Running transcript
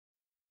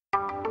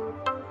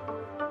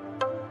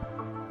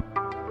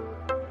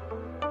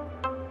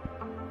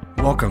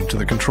Welcome to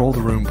the Control the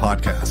Room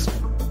podcast,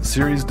 a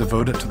series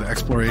devoted to the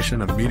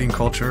exploration of meeting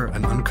culture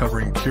and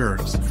uncovering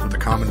cures for the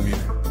common meeting.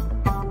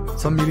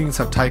 Some meetings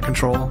have tight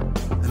control,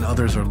 and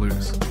others are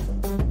loose.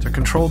 To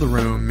control the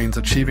room means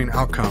achieving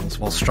outcomes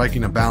while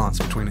striking a balance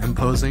between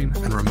imposing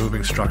and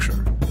removing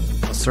structure,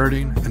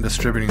 asserting and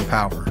distributing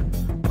power,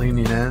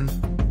 leaning in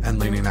and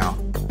leaning out,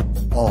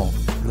 all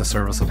in the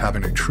service of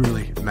having a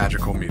truly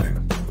magical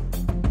meeting.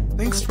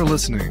 Thanks for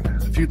listening.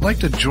 If you'd like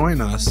to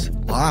join us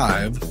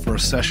live for a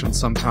session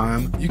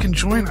sometime, you can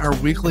join our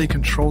weekly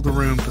Control the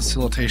Room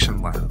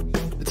Facilitation Lab.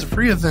 It's a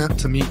free event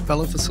to meet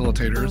fellow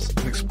facilitators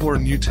and explore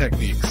new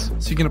techniques,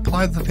 so you can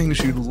apply the things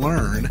you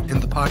learn in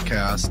the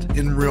podcast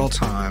in real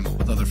time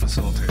with other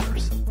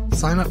facilitators.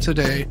 Sign up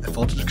today at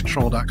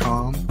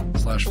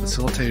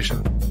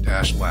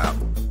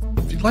voltagecontrol.com/facilitation-lab.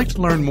 If you'd like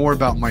to learn more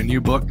about my new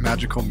book,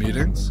 Magical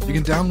Meetings, you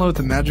can download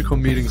the Magical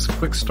Meetings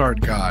Quick Start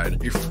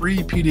Guide, a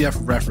free PDF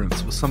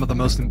reference with some of the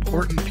most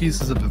important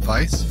pieces of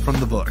advice from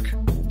the book.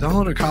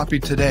 Download a copy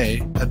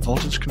today at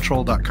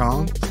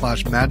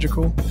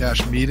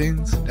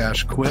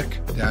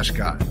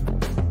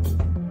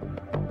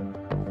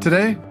voltagecontrol.com/magical-meetings-quick-guide.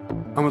 Today,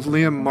 I'm with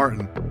Liam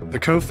Marin, the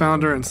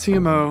co-founder and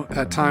CMO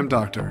at Time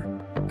Doctor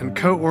and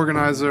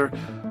co-organizer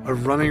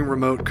of Running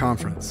Remote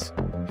Conference.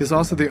 He's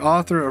also the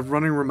author of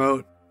Running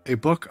Remote, a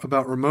book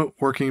about remote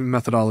working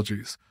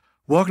methodologies.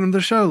 Welcome to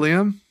the show,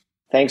 Liam.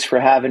 Thanks for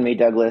having me,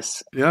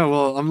 Douglas. Yeah,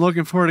 well, I'm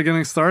looking forward to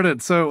getting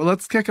started. So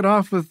let's kick it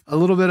off with a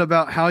little bit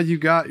about how you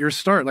got your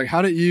start. Like,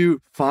 how did you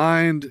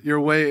find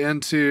your way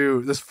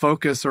into this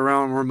focus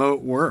around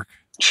remote work?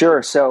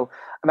 Sure. So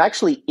I'm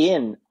actually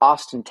in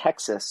Austin,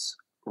 Texas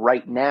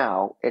right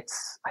now.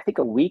 It's, I think,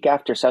 a week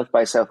after South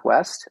by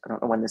Southwest. I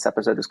don't know when this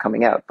episode is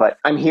coming out, but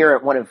I'm here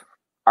at one of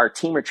our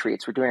team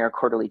retreats. We're doing our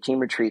quarterly team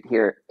retreat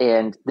here.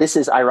 And this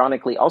is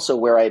ironically also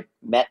where I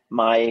met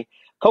my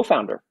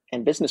co-founder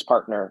and business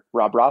partner,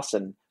 Rob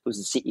Rawson, who's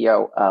the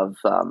CEO of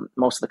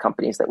most of the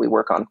companies that we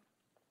work on.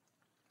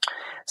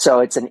 So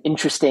it's an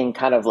interesting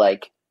kind of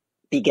like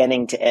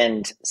beginning to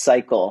end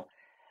cycle.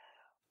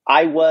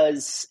 I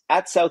was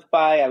at South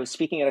by, I was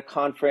speaking at a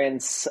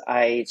conference.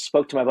 I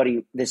spoke to my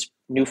buddy, this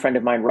new friend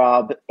of mine,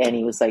 Rob, and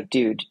he was like,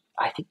 dude,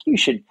 I think we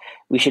should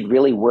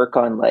really work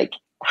on like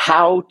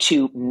how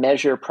to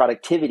measure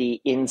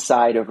productivity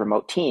inside of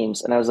remote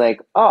teams. And I was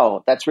like,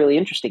 oh, that's really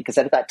interesting. Because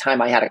at that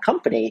time I had a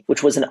company,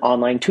 which was an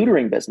online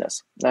tutoring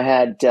business. I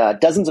had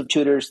dozens of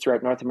tutors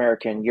throughout North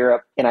America and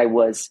Europe, and I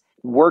was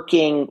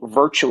working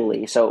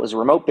virtually. So it was a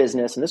remote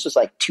business. And this was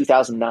like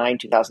 2009,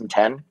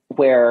 2010,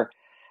 where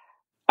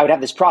I would have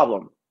this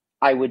problem.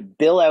 I would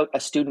bill out a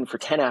student for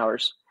 10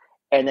 hours.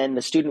 And then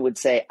the student would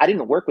say, I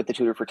didn't work with the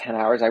tutor for 10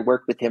 hours. I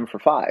worked with him for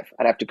 5.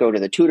 I'd have to go to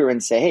the tutor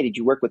and say, hey, did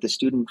you work with the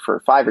student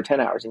for 5 or 10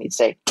 hours? And he'd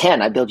say,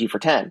 10, I billed you for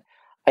 10.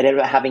 I'd end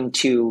up having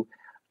to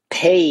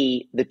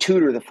pay the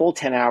tutor the full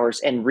 10 hours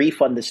and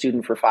refund the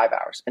student for 5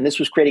 hours. And this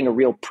was creating a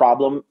real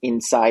problem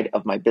inside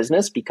of my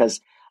business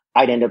because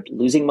I'd end up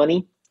losing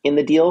money in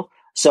the deal.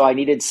 So I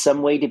needed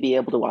some way to be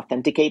able to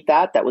authenticate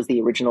that. That was the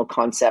original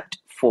concept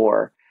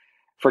for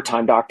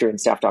Time Doctor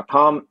and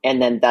staff.com. And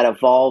then that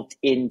evolved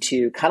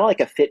into kind of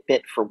like a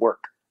Fitbit for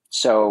work.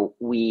 So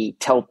we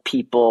tell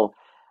people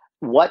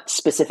what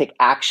specific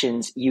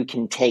actions you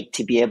can take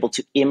to be able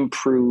to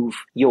improve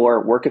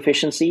your work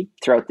efficiency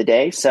throughout the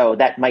day. So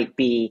that might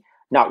be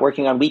not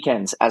working on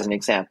weekends, as an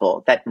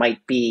example. That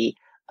might be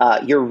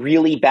you're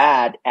really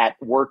bad at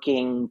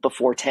working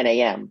before 10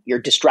 a.m. You're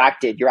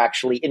distracted. You're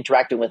actually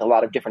interacting with a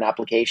lot of different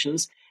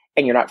applications,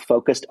 and you're not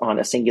focused on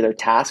a singular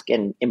task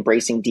and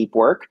embracing deep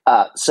work.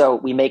 So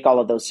we make all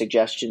of those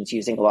suggestions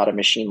using a lot of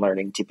machine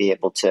learning to be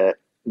able to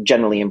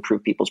generally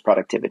improve people's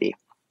productivity.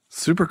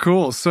 Super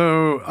cool.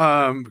 So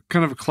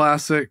kind of a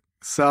classic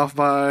South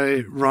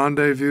by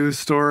rendezvous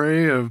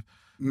story of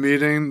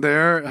meeting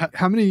there.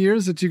 How many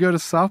years did you go to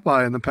South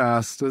by in the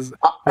past? Was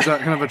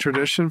that kind of a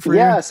tradition for you?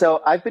 Yeah,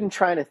 so I've been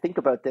trying to think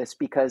about this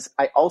because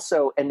I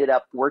also ended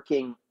up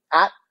working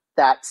at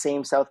that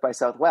same South by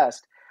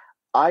Southwest.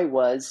 I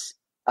was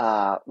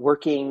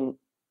working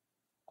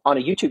on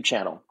a YouTube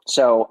channel.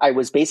 So I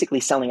was basically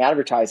selling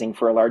advertising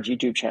for a large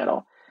YouTube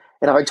channel.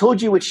 And if I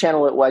told you which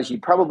channel it was,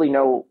 you'd probably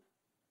know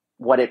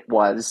what it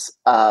was.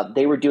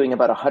 They were doing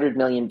about 100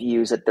 million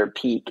views at their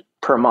peak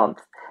per month.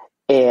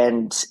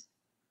 And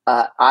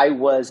I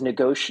was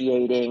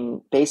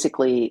negotiating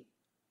basically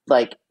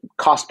like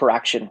cost per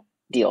action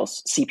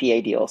deals,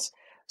 CPA deals.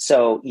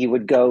 So you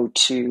would go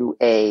to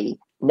a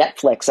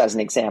Netflix, as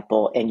an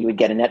example, and you would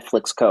get a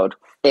Netflix code.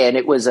 And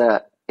it was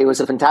a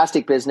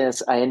fantastic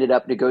business. I ended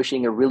up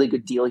negotiating a really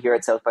good deal here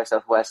at South by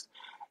Southwest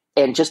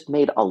and just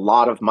made a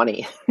lot of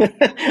money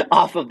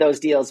off of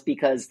those deals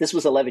because this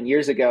was 11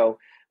 years ago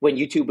when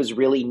YouTube was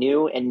really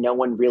new and no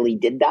one really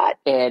did that.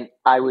 And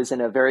I was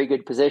in a very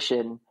good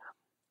position.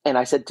 And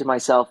I said to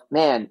myself,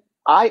 man,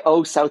 I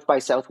owe South by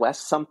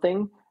Southwest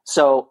something.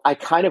 So I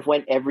kind of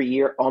went every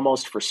year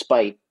almost for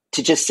spite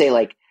to just say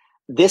like,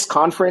 this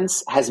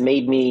conference has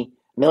made me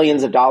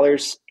millions of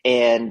dollars,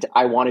 and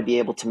I want to be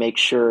able to make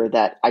sure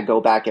that I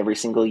go back every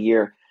single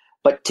year.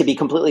 But to be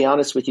completely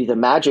honest with you, the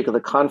magic of the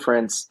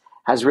conference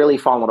has really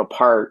fallen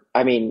apart.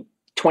 I mean,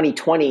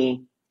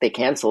 2020, they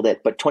canceled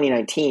it, but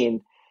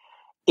 2019,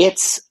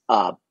 it's,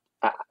 I'm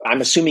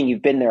assuming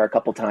you've been there a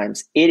couple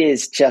times. It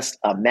is just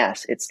a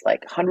mess. It's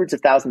like hundreds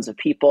of thousands of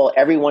people,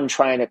 everyone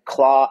trying to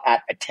claw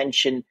at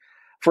attention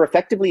for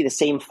effectively the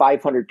same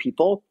 500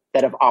 people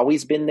that have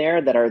always been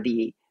there, that are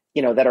the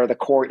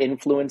core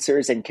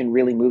influencers and can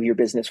really move your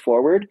business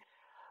forward.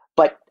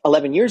 But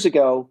 11 years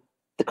ago,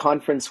 the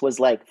conference was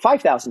like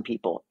 5,000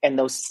 people, and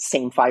those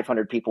same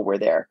 500 people were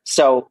there.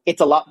 So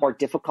it's a lot more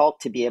difficult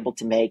to be able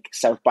to make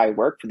South by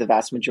work for the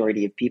vast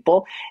majority of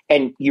people.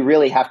 And you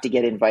really have to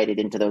get invited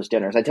into those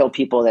dinners. I tell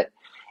people that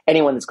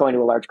anyone that's going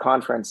to a large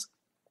conference,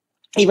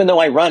 even though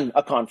I run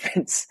a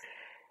conference,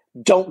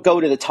 don't go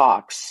to the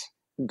talks,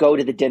 go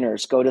to the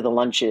dinners, go to the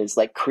lunches,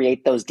 like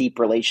create those deep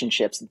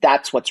relationships.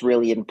 That's what's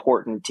really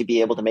important to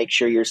be able to make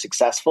sure you're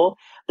successful.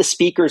 The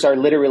speakers are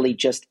literally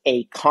just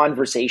a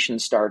conversation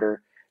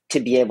starter to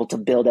be able to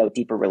build out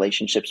deeper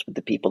relationships with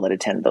the people that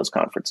attend those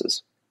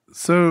conferences.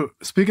 So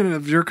speaking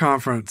of your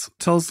conference,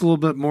 tell us a little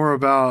bit more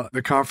about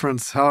the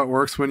conference, how it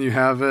works when you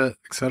have it,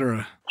 et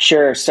cetera.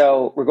 Sure.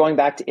 So we're going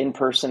back to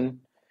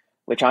in-person,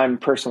 which I'm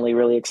personally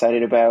really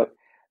excited about.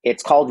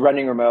 It's called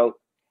Running Remote.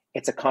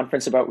 It's a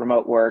conference about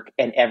remote work,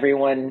 and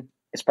everyone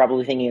is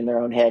probably thinking in their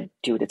own head,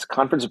 dude, it's a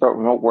conference about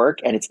remote work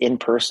and it's in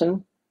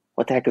person.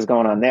 What the heck is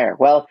going on there?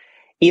 Well,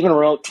 even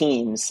remote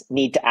teams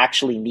need to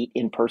actually meet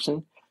in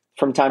person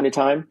from time to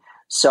time.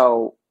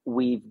 So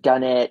we've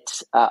done it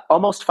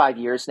almost 5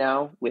 years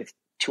now, with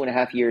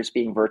 2.5 years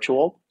being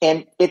virtual.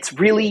 And it's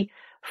really,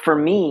 for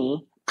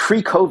me,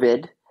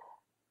 pre-COVID,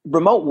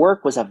 remote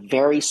work was a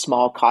very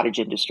small cottage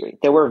industry.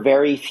 There were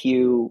very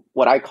few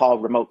what I call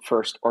remote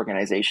first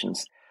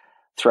organizations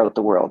throughout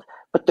the world.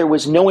 But there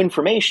was no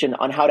information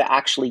on how to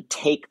actually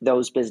take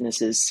those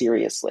businesses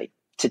seriously,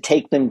 to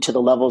take them to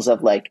the levels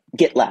of like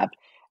GitLab,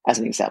 as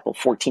an example,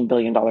 $14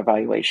 billion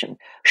valuation.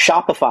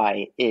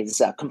 Shopify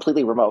is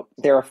completely remote.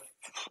 They're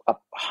a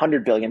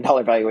 $100 billion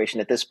valuation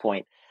at this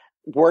point.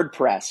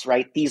 WordPress,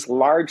 right? These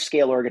large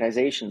scale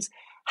organizations.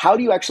 How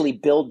do you actually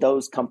build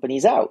those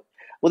companies out?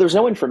 Well, there's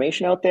no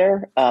information out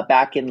there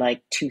back in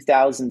like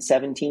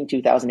 2017,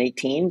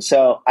 2018.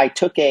 So I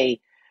took a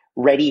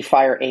ready,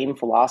 fire, aim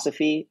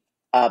philosophy.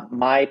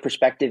 My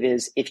perspective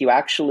is, if you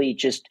actually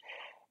just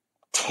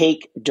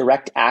take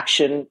direct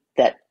action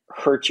that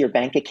hurts your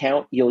bank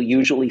account, you'll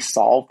usually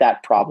solve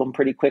that problem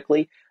pretty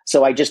quickly.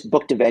 So I just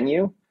booked a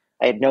venue.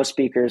 I had no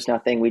speakers,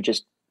 nothing. We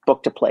just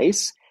booked a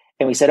place,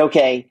 and we said,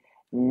 okay,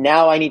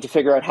 now I need to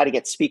figure out how to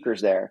get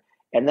speakers there.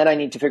 And then I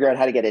need to figure out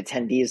how to get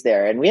attendees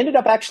there. And we ended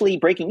up actually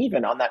breaking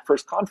even on that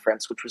first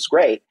conference, which was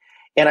great.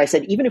 And I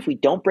said, even if we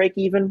don't break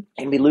even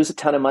and we lose a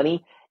ton of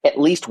money, at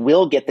least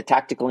we'll get the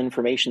tactical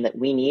information that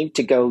we need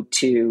to go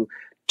to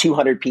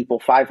 200 people,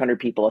 500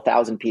 people,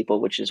 1,000 people,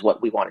 which is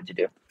what we wanted to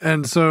do.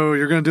 And so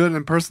you're going to do it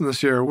in person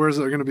this year. Where is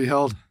it going to be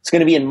held? It's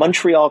going to be in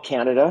Montreal,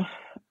 Canada,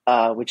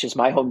 which is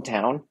my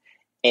hometown.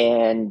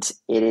 And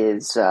it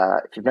is,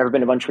 if you've never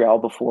been to Montreal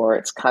before,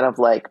 it's kind of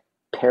like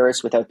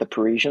Paris without the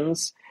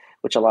Parisians,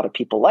 which a lot of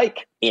people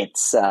like.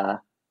 It's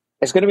going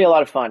to be a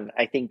lot of fun.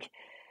 I think,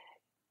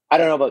 I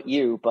don't know about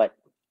you, but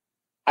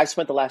I've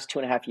spent the last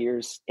 2.5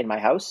 years in my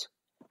house,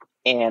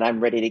 and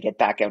I'm ready to get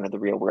back out into the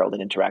real world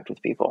and interact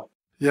with people.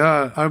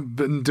 Yeah, I've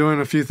been doing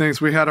a few things.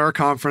 We had our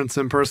conference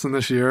in person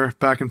this year,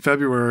 back in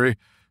February,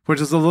 which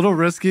is a little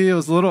risky. It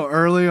was a little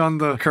early on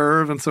the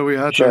curve, and so we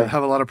had to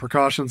have a lot of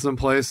precautions in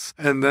place.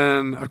 And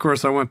then, of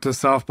course, I went to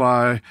South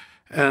by,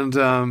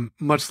 and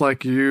much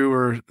like you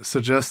were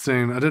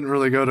suggesting, I didn't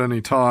really go to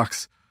any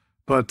talks,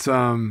 but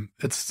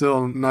it's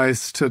still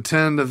nice to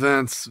attend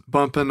events,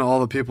 bump into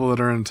all the people that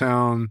are in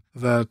town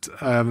that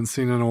I haven't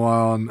seen in a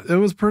while. And it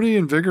was pretty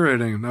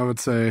invigorating, I would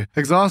say.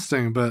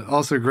 Exhausting, but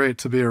also great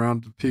to be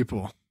around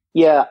people.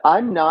 Yeah,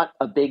 I'm not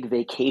a big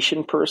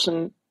vacation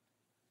person.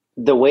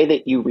 The way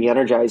that you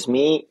re-energize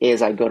me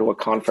is I go to a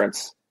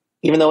conference.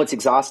 Even though it's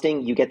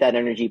exhausting, you get that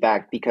energy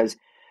back because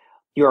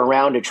you're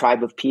around a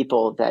tribe of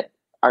people that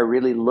are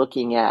really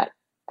looking at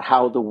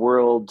how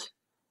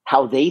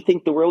they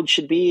think the world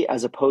should be,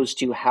 as opposed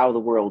to how the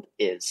world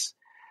is.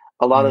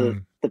 A lot of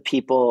the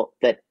people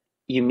that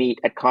you meet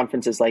at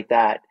conferences like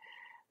that,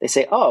 they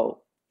say, oh,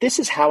 this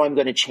is how I'm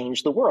going to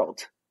change the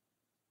world,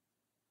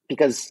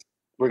 because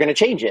we're going to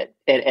change it.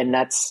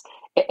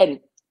 And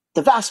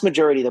the vast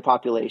majority of the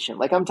population,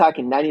 like I'm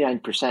talking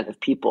 99%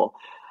 of people,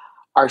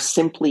 are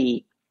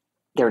simply,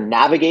 they're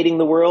navigating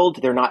the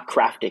world. They're not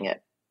crafting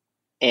it.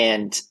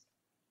 And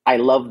I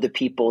love the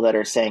people that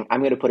are saying, I'm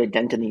going to put a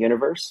dent in the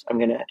universe. I'm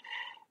going to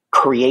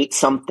create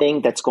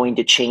something that's going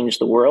to change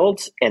the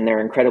world. And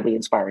they're incredibly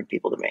inspiring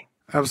people to me.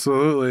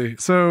 Absolutely.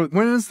 So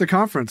when is the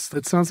conference?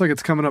 It sounds like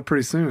it's coming up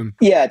pretty soon.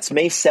 Yeah, it's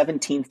May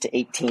 17th to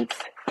 18th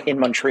in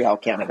Montreal,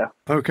 Canada.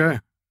 Okay.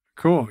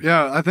 Cool.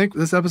 Yeah, I think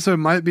this episode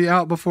might be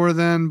out before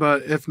then,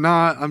 but if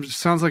not,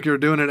 sounds like you're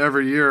doing it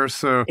every year.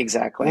 So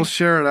exactly, we'll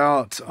share it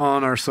out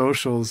on our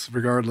socials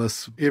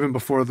regardless, even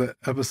before the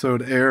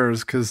episode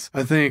airs, because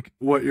I think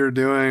what you're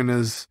doing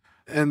is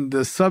And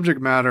the subject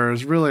matter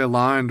is really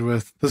aligned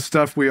with the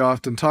stuff we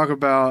often talk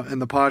about in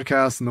the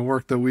podcast and the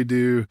work that we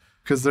do,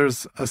 because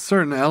there's a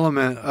certain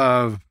element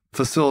of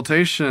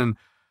facilitation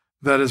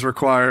that is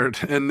required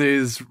in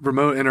these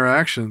remote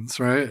interactions,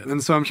 right?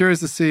 And so I'm curious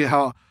to see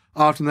how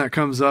often that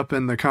comes up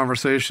in the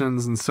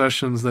conversations and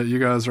sessions that you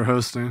guys are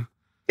hosting.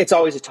 It's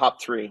always a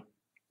top 3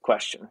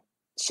 question.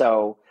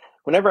 So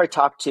whenever I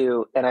talk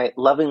to, and I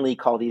lovingly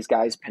call these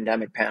guys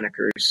pandemic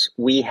panickers,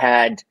 we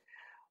had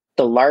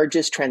the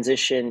largest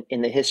transition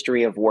in the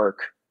history of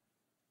work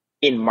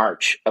in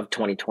March of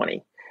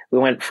 2020. We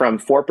went from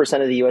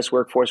 4% of the US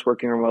workforce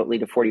working remotely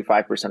to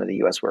 45% of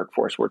the US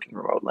workforce working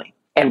remotely.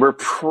 And we're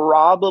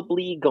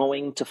probably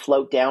going to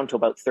float down to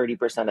about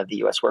 30% of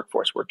the US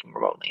workforce working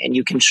remotely. And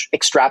you can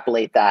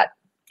extrapolate that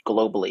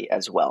globally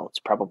as well. It's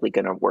probably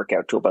going to work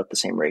out to about the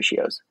same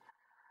ratios.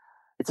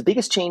 It's the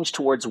biggest change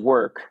towards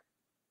work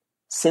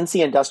since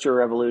the Industrial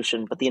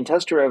Revolution, but the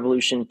Industrial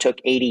Revolution took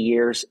 80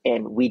 years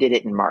and we did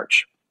it in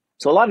March.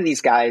 So a lot of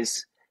these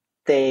guys,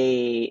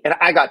 and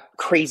I got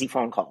crazy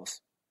phone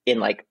calls in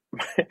like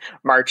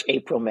March,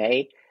 April,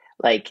 May.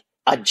 Like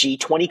a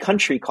G20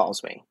 country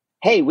calls me.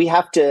 Hey, we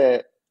have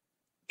to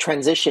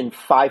transition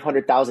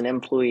 500,000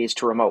 employees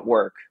to remote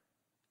work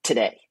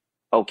today.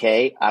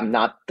 Okay, I'm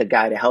not the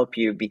guy to help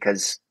you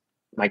because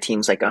my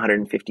team's like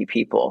 150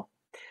 people.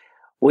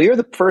 Well, you're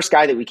the first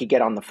guy that we could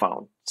get on the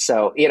phone.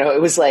 So,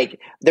 it was like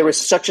there was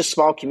such a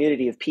small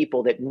community of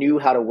people that knew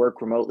how to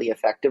work remotely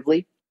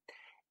effectively,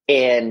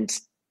 and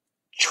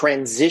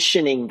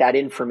transitioning that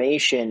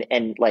information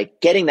and like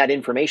getting that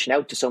information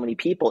out to so many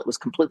people, it was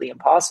completely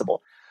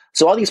impossible.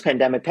 So all these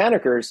pandemic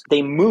panickers,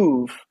 they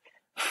move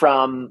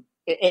from,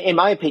 in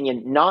my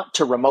opinion, not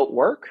to remote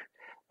work,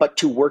 but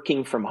to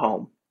working from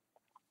home,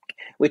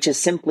 which is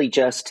simply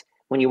just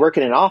when you work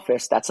in an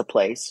office, that's a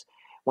place.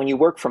 When you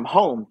work from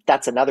home,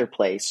 that's another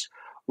place.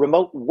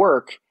 Remote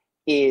work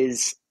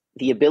is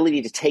the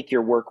ability to take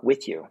your work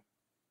with you.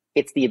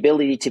 It's the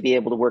ability to be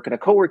able to work in a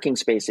co-working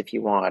space if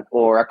you want,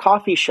 or a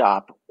coffee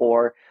shop,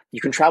 or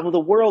you can travel the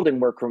world and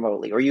work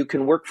remotely, or you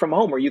can work from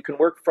home, or you can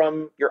work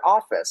from your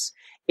office.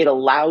 It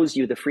allows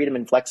you the freedom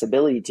and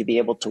flexibility to be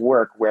able to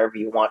work wherever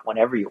you want,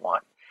 whenever you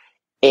want.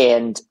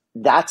 And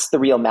that's the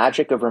real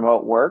magic of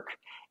remote work.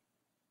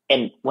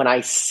 And when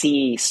I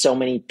see so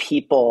many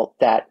people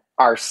that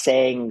are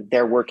saying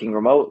they're working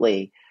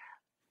remotely,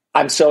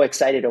 I'm so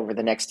excited over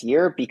the next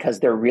year because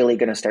they're really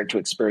going to start to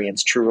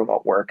experience true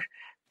remote work,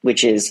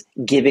 which is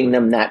giving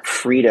them that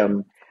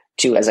freedom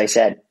to, as I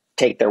said,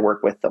 take their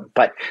work with them.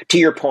 But to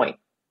your point,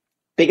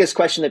 biggest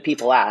question that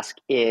people ask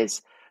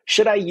is,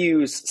 should I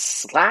use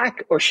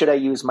Slack or should I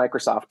use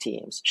Microsoft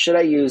Teams? Should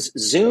I use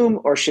Zoom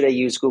or should I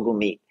use Google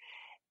Meet?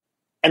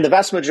 And the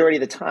vast majority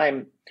of the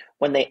time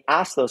when they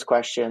ask those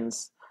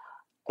questions,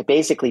 I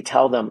basically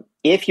tell them,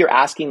 if you're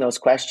asking those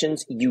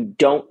questions, you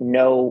don't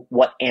know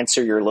what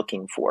answer you're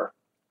looking for.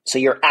 So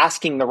you're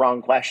asking the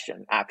wrong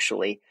question,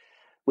 actually,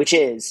 which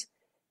is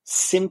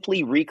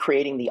simply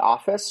recreating the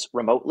office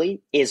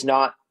remotely is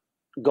not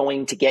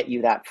going to get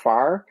you that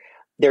far.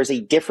 There's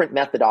a different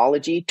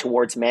methodology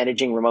towards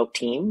managing remote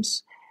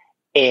teams.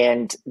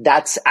 And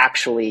that's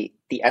actually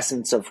the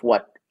essence of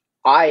what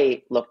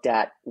I looked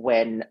at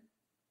when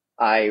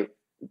I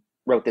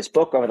wrote this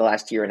book over the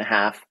last year and a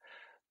half,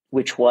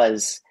 which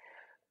was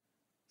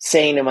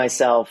saying to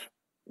myself,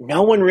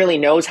 no one really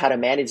knows how to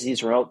manage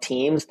these remote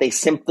teams. They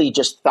simply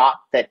just thought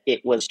that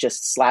it was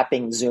just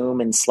slapping Zoom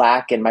and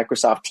Slack and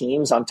Microsoft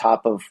Teams on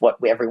top of what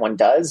everyone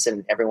does,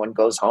 and everyone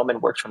goes home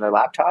and works from their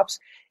laptops.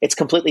 It's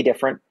completely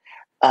different.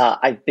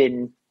 I've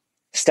been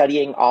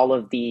studying all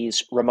of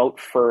these remote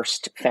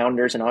first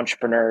founders and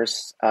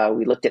entrepreneurs.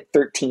 We looked at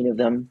 13 of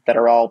them that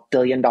are all $1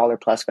 billion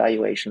plus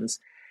valuations.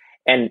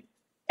 And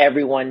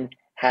everyone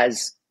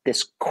has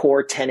this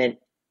core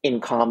tenet in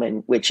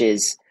common, which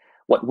is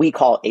what we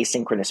call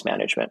asynchronous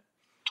management,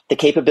 the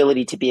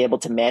capability to be able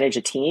to manage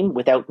a team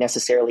without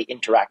necessarily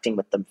interacting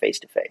with them face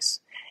to face.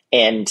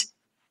 And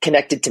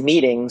connected to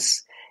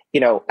meetings,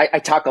 I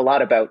talk a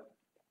lot about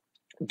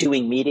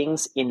doing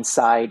meetings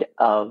inside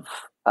of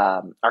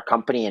our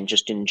company and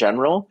just in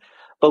general,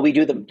 but we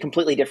do them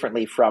completely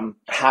differently from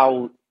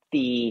how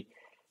the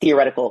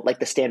theoretical, like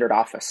the standard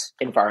office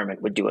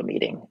environment would do a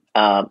meeting.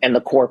 And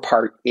the core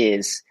part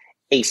is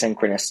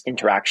asynchronous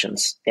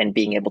interactions and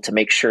being able to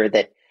make sure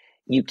that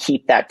you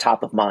keep that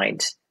top of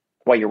mind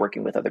while you're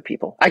working with other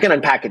people. I can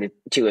unpack it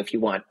too if you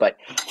want, but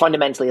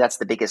fundamentally that's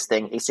the biggest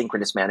thing.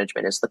 Asynchronous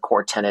management is the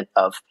core tenet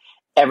of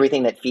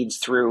everything that feeds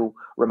through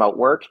remote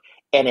work.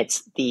 And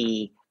it's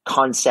the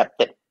concept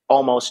that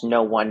almost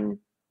no one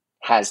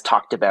has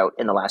talked about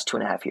in the last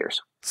 2.5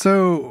 years.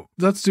 So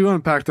let's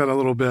unpack that a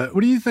little bit.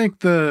 What do you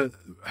think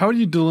how do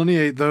you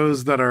delineate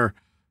those that are,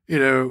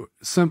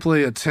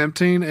 simply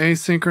attempting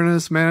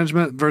asynchronous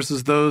management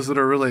versus those that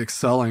are really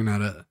excelling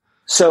at it?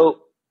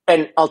 So,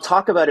 and I'll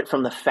talk about it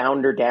from the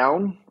founder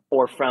down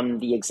or from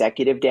the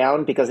executive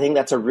down, because I think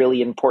that's a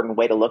really important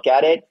way to look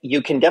at it.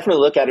 You can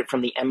definitely look at it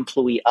from the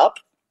employee up,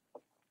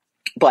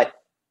 but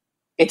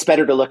it's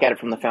better to look at it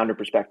from the founder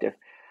perspective.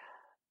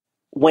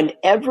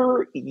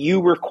 Whenever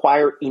you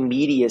require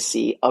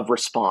immediacy of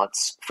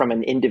response from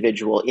an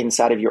individual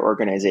inside of your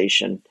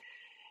organization,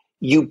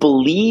 you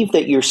believe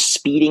that you're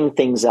speeding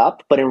things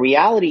up, but in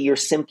reality, you're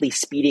simply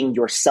speeding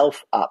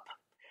yourself up,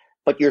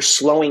 but you're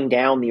slowing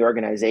down the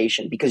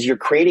organization because you're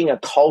creating a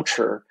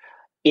culture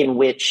in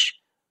which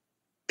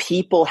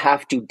people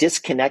have to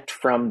disconnect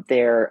from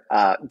their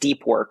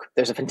deep work.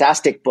 There's a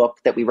fantastic book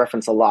that we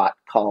reference a lot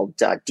called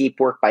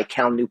Deep Work by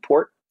Cal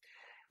Newport,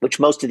 which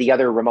most of the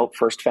other remote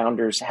first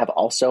founders have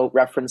also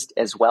referenced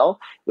as well,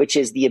 which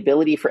is the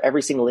ability for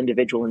every single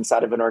individual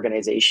inside of an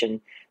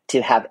organization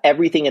to have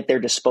everything at their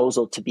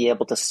disposal to be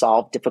able to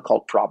solve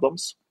difficult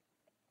problems.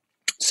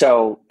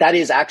 So that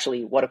is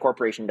actually what a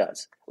corporation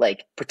does,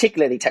 like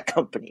particularly tech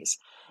companies.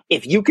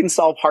 If you can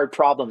solve hard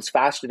problems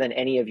faster than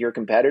any of your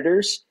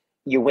competitors,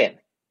 you win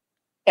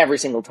every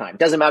single time.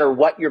 Doesn't matter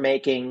what you're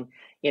making.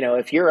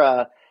 If you're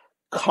a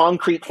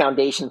concrete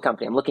foundation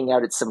company, I'm looking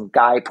out at some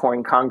guy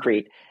pouring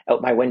concrete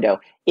out my window.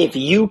 If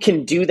you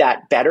can do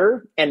that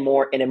better and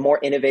more in a more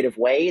innovative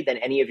way than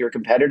any of your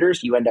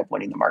competitors, you end up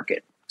winning the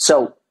market.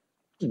 So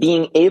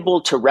being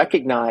able to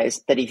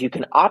recognize that if you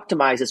can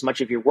optimize as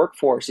much of your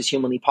workforce as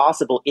humanly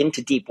possible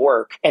into deep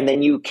work, and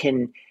then you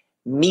can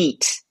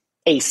meet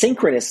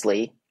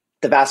asynchronously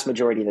the vast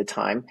majority of the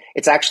time,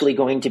 it's actually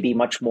going to be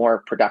much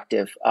more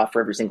productive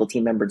for every single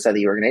team member inside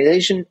the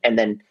organization. And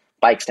then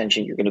by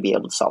extension, you're going to be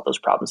able to solve those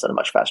problems at a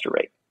much faster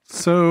rate.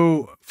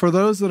 So for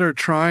those that are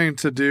trying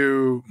to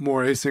do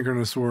more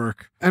asynchronous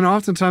work, and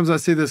oftentimes I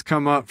see this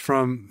come up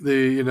from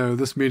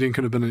this meeting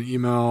could have been an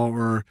email,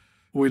 or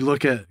we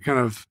look at kind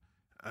of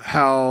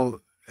how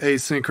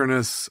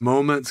asynchronous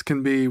moments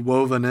can be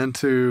woven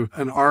into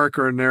an arc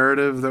or a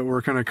narrative that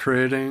we're kind of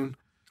creating,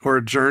 or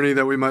a journey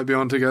that we might be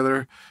on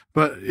together.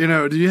 But,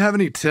 do you have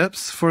any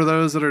tips for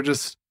those that are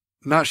just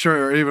not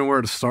sure or even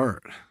where to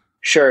start?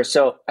 Sure.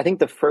 So I think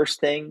the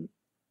first thing,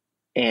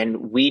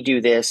 and we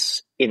do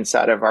this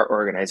inside of our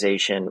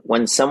organization,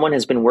 when someone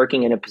has been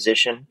working in a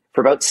position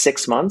for about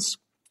 6 months,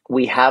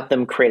 we have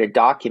them create a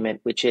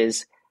document, which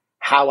is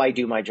how I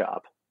do my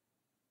job.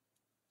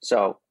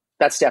 So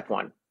that's step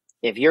one.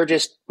 If you're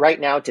just right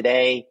now,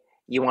 today,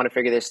 you want to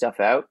figure this stuff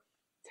out,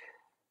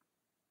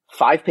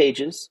 5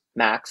 pages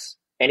max.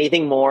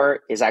 Anything more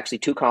is actually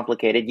too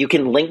complicated. You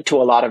can link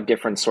to a lot of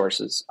different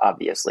sources,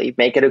 obviously.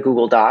 Make it a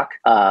Google Doc.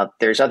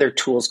 There's other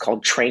tools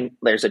called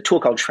There's a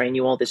tool called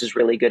Trainual. This is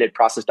really good at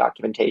process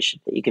documentation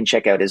that you can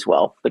check out as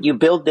well. But you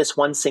build this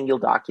one single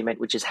document,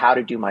 which is how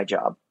to do my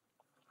job.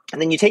 And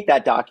then you take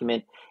that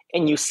document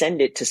and you send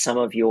it to some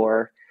of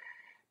your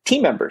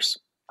team members.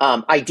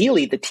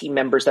 Ideally, the team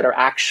members that are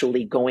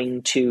actually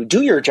going to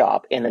do your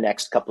job in the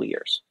next couple of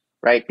years,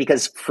 right?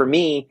 Because for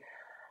me,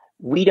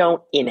 we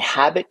don't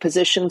inhabit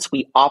positions,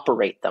 we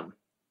operate them.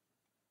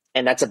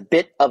 And that's a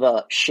bit of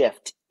a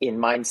shift in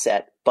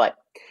mindset. But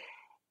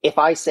if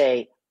I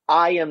say,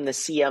 I am the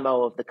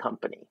CMO of the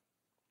company,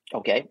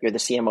 okay, you're the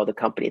CMO of the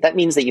company. That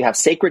means that you have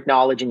sacred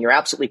knowledge and you're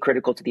absolutely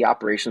critical to the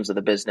operations of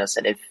the business.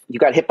 And if you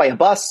got hit by a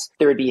bus,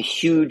 there would be a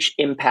huge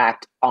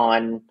impact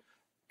on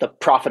the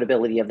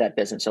profitability of that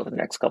business over the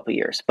next couple of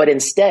years. But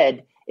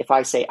instead, if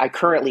I say I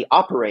currently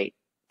operate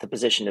the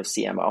position of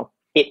CMO,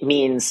 it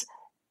means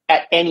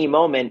at any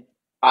moment,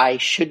 I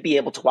should be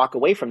able to walk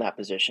away from that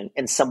position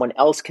and someone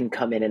else can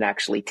come in and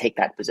actually take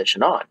that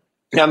position on.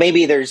 Now,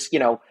 maybe there's,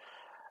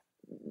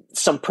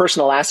 some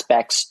personal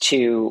aspects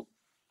to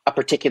a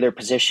particular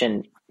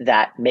position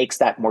that makes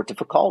that more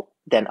difficult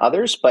than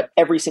others, but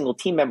every single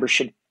team member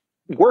should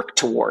work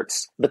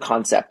towards the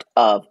concept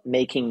of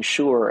making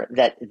sure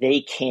that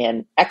they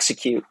can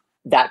execute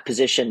that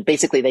position.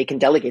 Basically, they can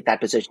delegate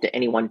that position to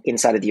anyone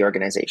inside of the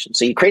organization.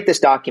 So you create this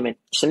document,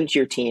 send it to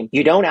your team.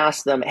 You don't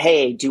ask them,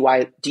 hey, do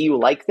you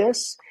like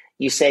this?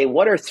 You say,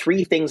 what are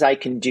 3 things I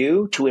can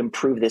do to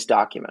improve this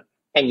document?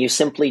 And you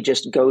simply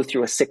just go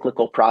through a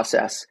cyclical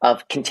process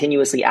of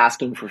continuously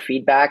asking for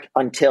feedback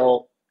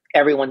until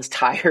everyone's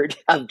tired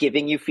of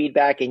giving you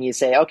feedback and you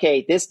say,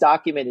 okay, this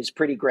document is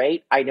pretty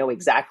great. I know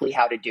exactly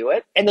how to do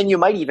it. And then you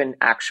might even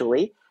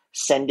actually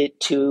send it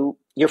to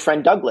your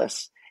friend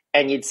Douglas.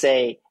 And you'd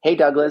say, hey,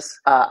 Douglas,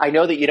 I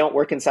know that you don't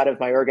work inside of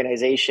my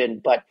organization,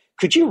 but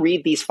could you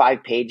read these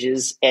 5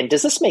 pages? And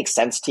does this make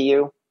sense to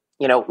you?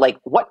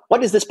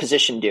 What does this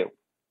position do?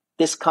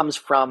 This comes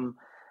from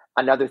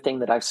another thing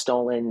that I've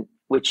stolen,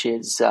 which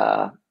is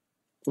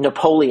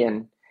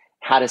Napoleon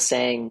had a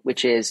saying,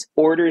 which is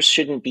orders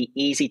shouldn't be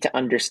easy to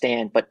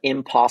understand, but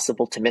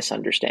impossible to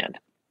misunderstand.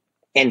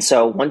 And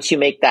so once you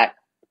make that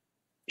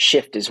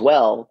shift as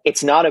well,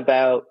 it's not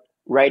about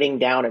writing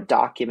down a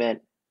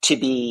document to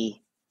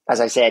be,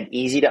 as I said,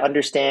 easy to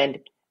understand.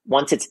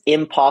 Once it's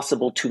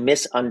impossible to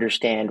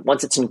misunderstand,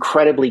 once it's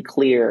incredibly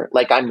clear,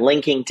 like I'm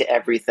linking to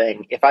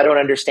everything. If I don't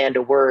understand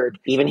a word,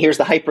 even here's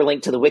the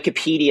hyperlink to the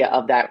Wikipedia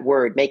of that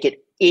word. Make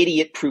it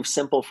idiot-proof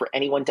simple for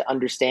anyone to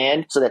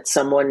understand so that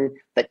someone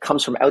that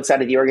comes from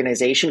outside of the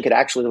organization could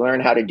actually learn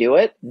how to do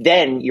it.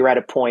 Then you're at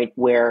a point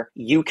where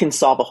you can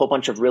solve a whole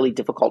bunch of really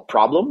difficult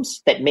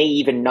problems that may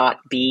even not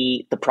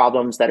be the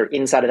problems that are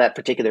inside of that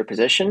particular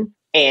position.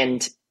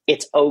 And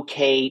it's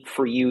okay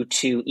for you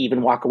to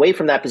even walk away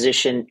from that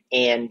position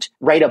and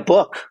write a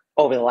book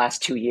over the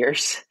last 2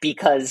 years,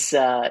 because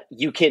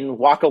you can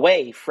walk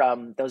away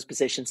from those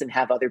positions and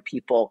have other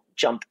people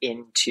jump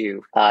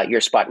into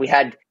your spot. We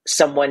had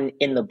someone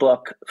in the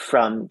book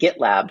from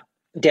GitLab,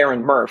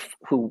 Darren Murph,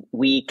 who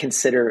we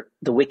consider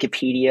the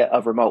Wikipedia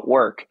of remote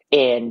work.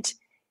 And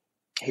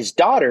his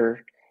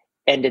daughter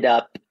ended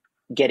up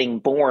getting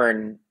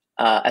born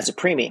as a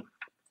preemie,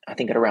 I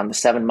think at around the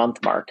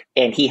 7-month mark.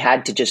 And he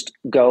had to just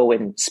go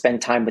and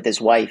spend time with his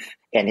wife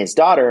and his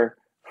daughter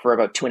for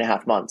about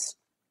 2.5 months.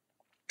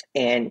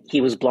 And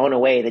he was blown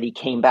away that he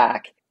came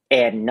back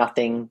and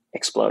nothing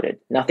exploded.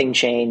 Nothing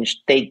changed.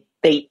 They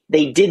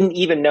didn't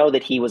even know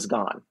that he was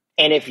gone.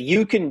 And if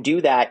you can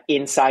do that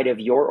inside of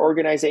your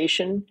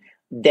organization,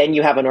 then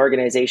you have an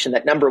organization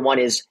that, number one,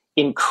 is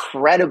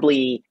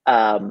incredibly,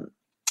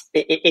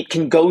 it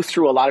can go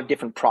through a lot of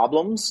different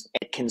problems.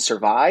 It can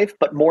survive.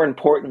 But more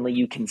importantly,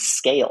 you can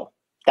scale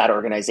that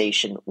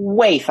organization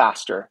way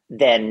faster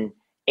than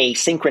a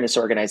synchronous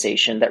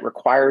organization that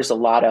requires a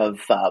lot of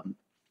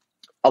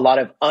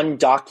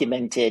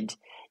undocumented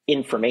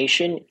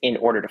information in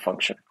order to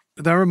function.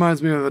 That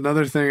reminds me of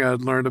another thing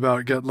I'd learned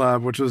about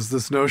GitLab, which was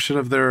this notion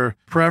of their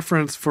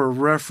preference for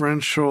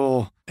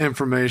referential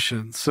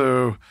information.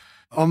 So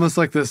almost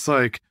like this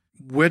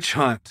witch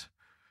hunt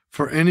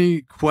for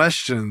any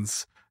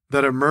questions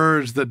that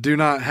emerge that do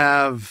not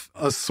have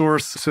a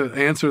source to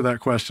answer that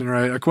question,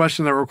 right? A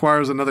question that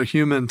requires another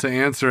human to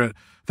answer it.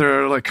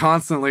 They're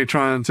constantly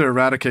trying to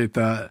eradicate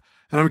that.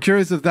 And I'm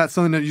curious if that's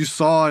something that you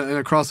saw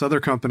across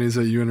other companies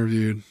that you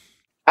interviewed.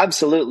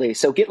 Absolutely.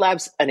 So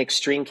GitLab's an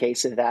extreme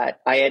case of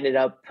that. I ended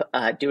up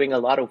doing a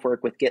lot of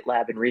work with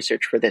GitLab and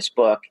research for this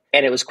book.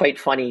 And it was quite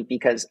funny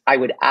because I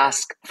would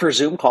ask for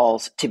Zoom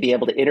calls to be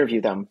able to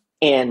interview them.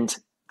 And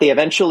they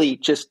eventually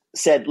just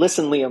said,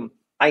 listen, Liam,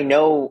 I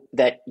know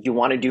that you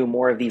want to do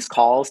more of these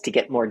calls to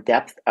get more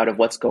depth out of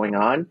what's going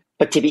on.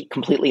 But to be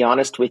completely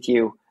honest with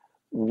you,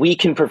 we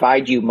can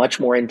provide you much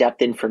more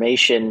in-depth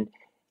information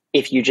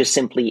if you just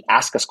simply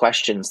ask us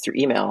questions through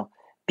email,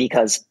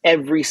 because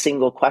every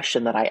single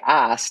question that I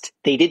asked,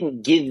 they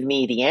didn't give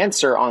me the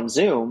answer on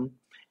Zoom.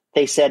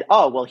 They said,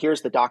 oh, well,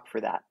 here's the doc for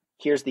that.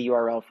 Here's the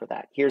URL for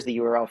that. Here's the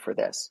URL for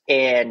this.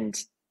 And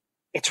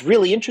it's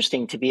really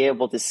interesting to be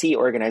able to see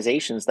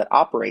organizations that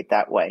operate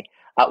that way.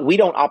 We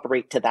don't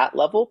operate to that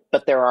level,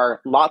 but there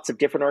are lots of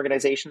different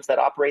organizations that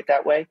operate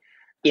that way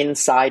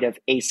inside of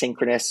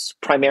asynchronous,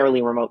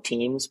 primarily remote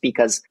teams,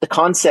 because the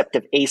concept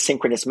of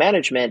asynchronous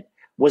management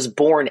was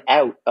born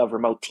out of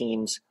remote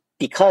teams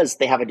because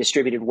they have a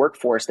distributed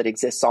workforce that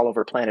exists all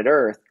over planet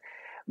Earth.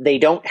 They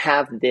don't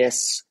have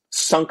this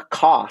sunk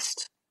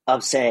cost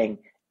of saying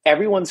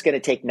everyone's going to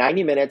take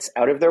 90 minutes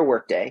out of their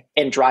workday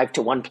and drive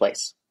to one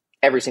place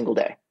every single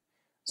day.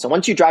 So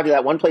once you drive to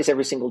that one place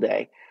every single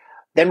day,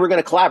 then we're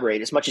going to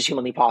collaborate as much as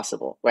humanly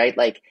possible, right?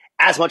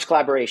 As much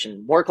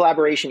collaboration, more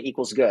collaboration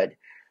equals good.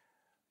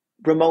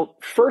 Remote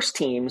first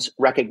teams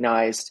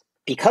recognized,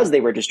 because they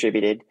were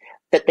distributed,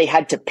 that they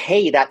had to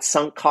pay that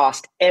sunk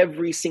cost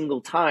every single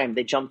time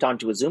they jumped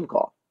onto a Zoom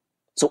call.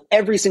 So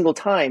every single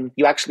time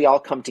you actually all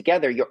come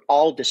together, you're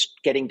all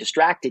getting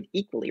distracted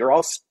equally. You're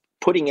all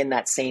putting in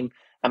that same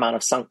amount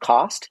of sunk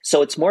cost.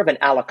 So it's more of an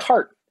a la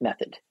carte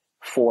method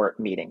for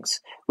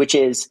meetings, which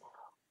is,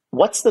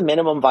 what's the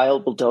minimum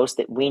viable dose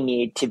that we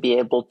need to be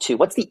able to,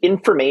 what's the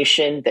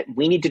information that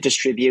we need to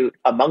distribute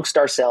amongst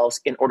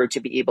ourselves in order to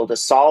be able to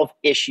solve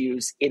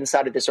issues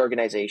inside of this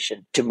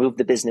organization to move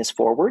the business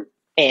forward?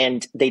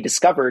 And they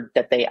discovered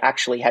that they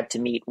actually had to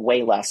meet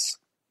way less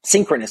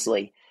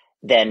synchronously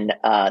than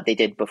they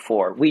did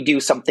before. We do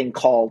something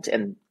called,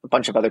 and a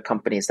bunch of other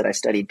companies that I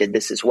studied did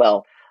this as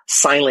well,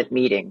 silent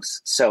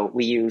meetings. So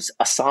we use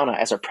Asana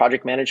as our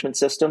project management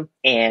system,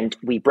 and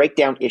we break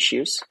down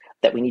issues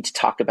that we need to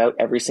talk about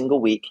every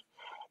single week,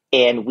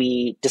 and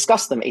we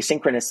discuss them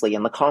asynchronously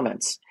in the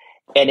comments.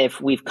 And if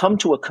we've come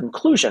to a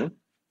conclusion,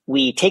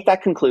 we take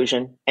that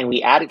conclusion and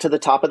we add it to the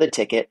top of the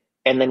ticket,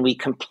 and then we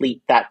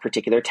complete that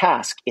particular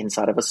task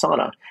inside of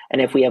Asana.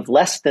 And if we have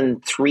less than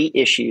 3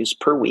 issues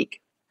per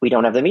week, we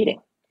don't have the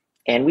meeting.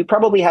 And we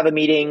probably have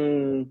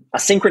a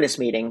synchronous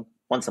meeting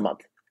once a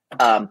month,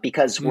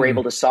 because we're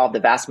able to solve the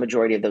vast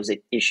majority of those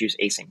issues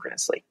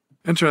asynchronously.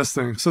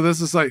 Interesting. So this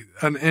is like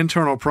an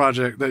internal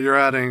project that you're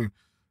adding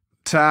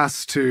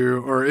tasks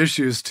to or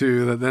issues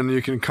to that then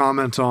you can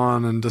comment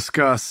on and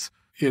discuss,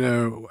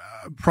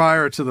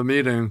 prior to the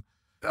meeting.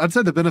 I'd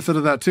say the benefit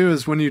of that too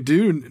is when you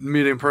do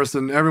meet in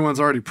person, everyone's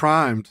already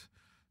primed.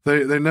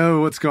 They know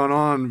what's going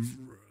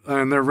on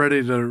and they're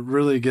ready to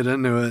really get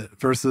into it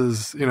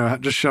versus,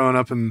 just showing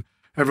up and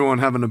everyone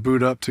having to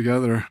boot up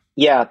together.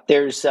 Yeah,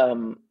 there's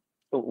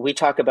we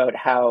talk about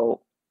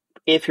how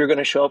if you're going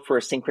to show up for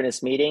a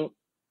synchronous meeting,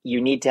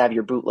 you need to have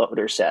your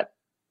bootloader set,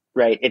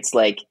 right? It's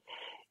like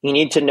you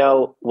need to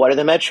know, what are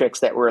the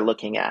metrics that we're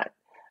looking at?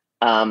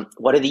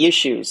 What are the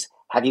issues?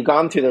 Have you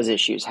gone through those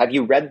issues? Have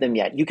you read them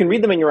yet? You can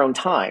read them in your own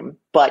time,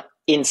 but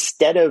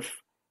instead of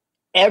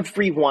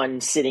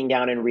everyone sitting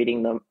down and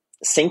reading them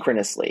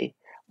synchronously,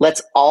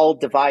 let's all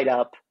divide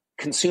up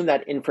consume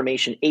that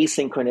information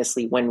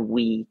asynchronously when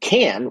we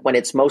can, when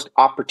it's most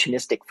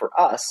opportunistic for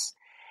us.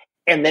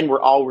 And then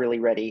we're all really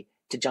ready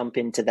to jump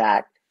into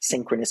that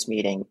synchronous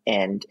meeting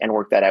and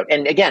work that out.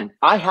 And again,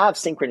 I have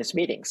synchronous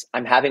meetings.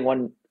 I'm having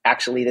one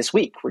actually this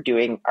week. We're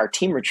doing our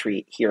team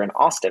retreat here in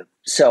Austin.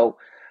 So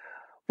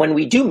when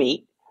we do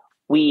meet,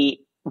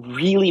 we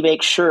really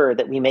make sure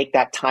that we make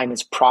that time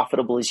as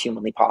profitable as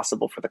humanly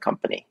possible for the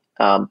company,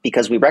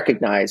 because we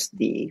recognize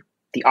the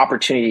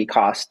opportunity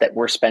cost that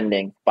we're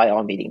spending by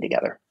all meeting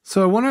together.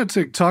 So I wanted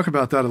to talk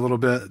about that a little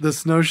bit,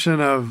 this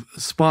notion of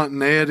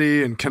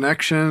spontaneity and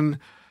connection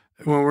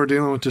when we're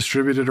dealing with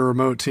distributed or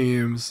remote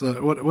teams.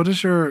 What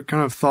is your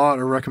kind of thought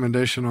or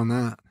recommendation on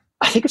that?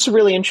 I think it's a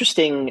really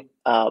interesting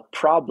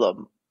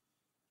problem.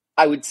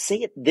 I would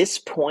say at this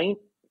point,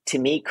 to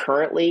me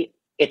currently,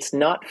 it's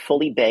not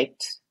fully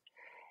baked.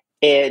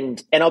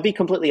 And I'll be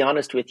completely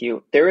honest with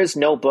you, there is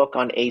no book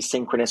on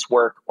asynchronous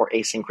work or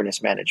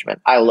asynchronous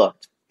management. I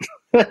looked.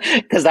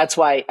 Because that's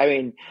why, I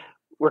mean,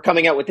 we're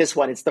coming out with this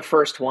one. It's the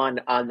first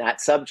one on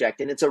that subject.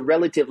 And it's a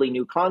relatively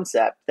new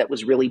concept that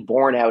was really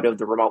born out of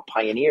the remote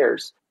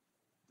pioneers.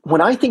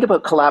 When I think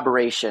about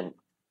collaboration,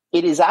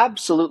 it is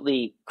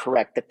absolutely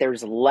correct that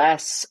there's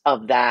less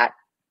of that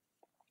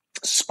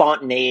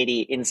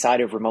spontaneity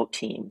inside of remote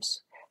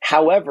teams.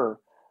 However,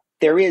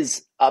 there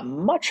is a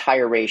much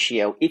higher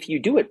ratio, if you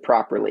do it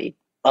properly,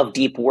 of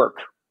deep work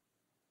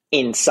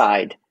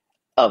inside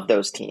of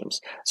those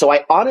teams. So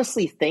I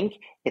honestly think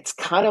it's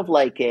kind of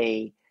like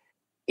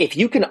if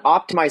you can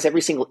optimize every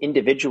single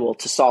individual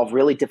to solve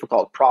really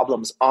difficult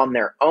problems on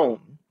their own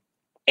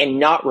and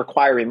not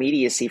require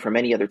immediacy from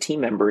any other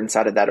team member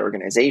inside of that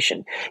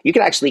organization, you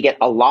can actually get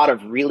a lot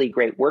of really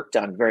great work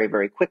done very,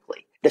 very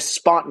quickly. The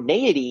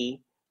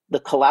spontaneity, the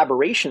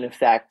collaboration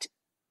effect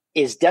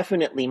is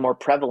definitely more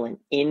prevalent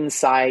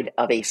inside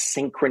of a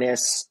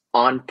synchronous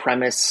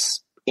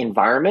on-premise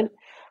environment.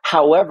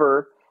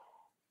 However,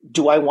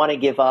 do I want to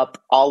give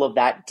up all of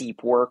that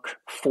deep work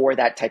for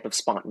that type of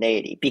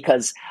spontaneity?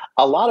 Because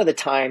a lot of the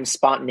time,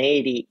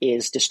 spontaneity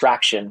is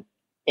distraction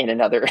in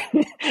another,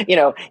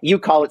 you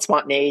call it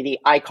spontaneity.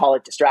 I call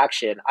it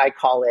distraction. I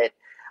call it,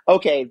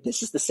 okay,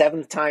 this is the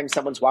 7th time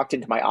someone's walked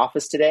into my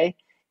office today,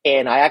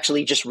 and I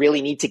actually just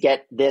really need to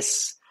get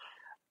this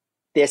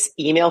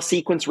email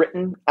sequence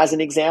written as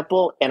an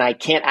example, and I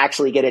can't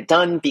actually get it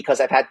done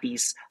because I've had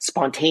these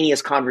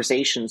spontaneous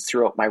conversations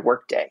throughout my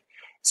workday.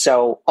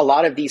 So a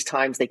lot of these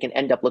times they can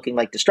end up looking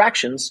like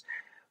distractions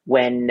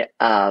when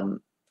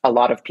a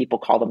lot of people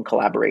call them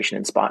collaboration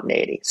and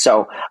spontaneity.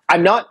 So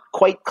I'm not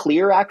quite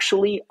clear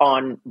actually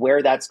on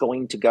where that's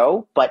going to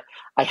go, but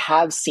I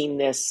have seen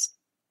this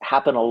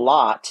happen a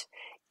lot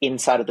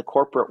inside of the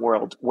corporate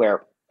world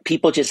where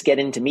people just get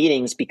into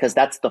meetings because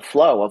that's the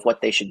flow of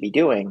what they should be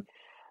doing.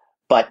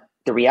 But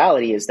the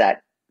reality is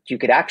that you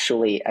could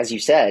actually, as you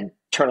said,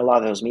 turn a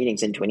lot of those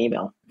meetings into an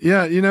email.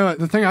 Yeah,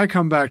 the thing I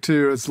come back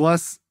to is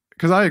less,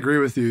 because I agree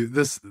with you,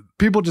 this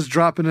people just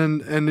dropping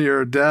into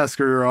your desk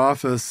or your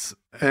office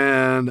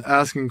and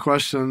asking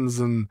questions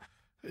and,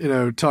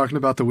 talking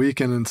about the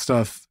weekend and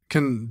stuff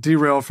can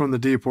derail from the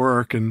deep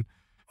work. And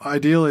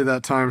ideally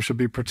that time should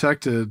be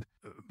protected.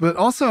 But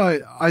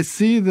also I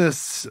see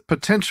this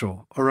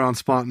potential around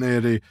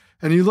spontaneity.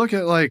 And you look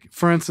at, like,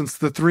 for instance,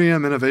 the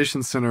 3M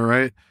Innovation Center,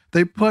 right?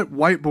 They put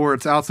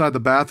whiteboards outside the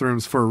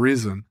bathrooms for a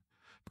reason,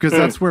 because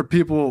that's where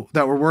people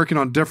that were working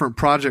on different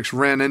projects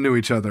ran into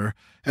each other.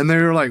 And they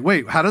were like,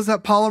 wait, how does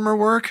that polymer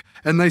work?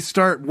 And they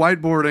start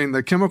whiteboarding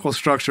the chemical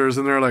structures,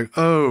 and they're like,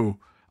 oh,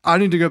 I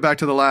need to go back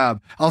to the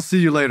lab. I'll see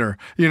you later.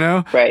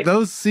 Right.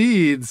 Those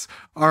seeds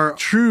are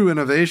true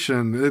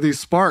innovation. These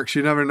sparks,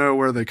 you never know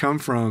where they come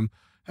from.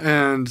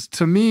 And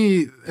to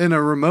me, in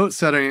a remote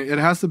setting, it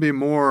has to be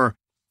more,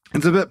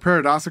 it's a bit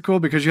paradoxical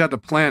because you had to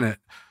plan it.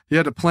 You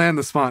had to plan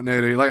the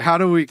spontaneity. Like, how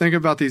do we think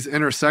about these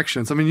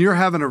intersections? I mean, you're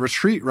having a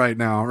retreat right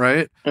now,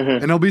 right? Mm-hmm.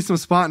 And there'll be some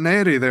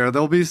spontaneity there.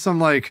 There'll be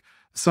some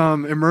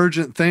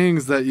emergent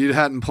things that you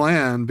hadn't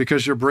planned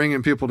because you're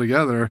bringing people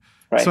together.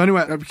 Right. So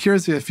anyway, I'm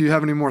curious if you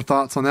have any more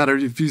thoughts on that, or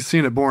if you've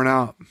seen it borne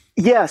out.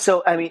 Yeah.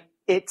 So, I mean,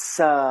 it's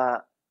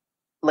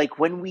like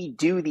when we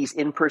do these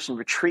in-person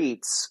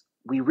retreats,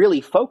 we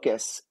really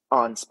focus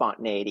on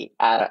spontaneity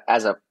and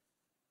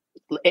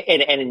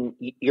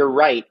you're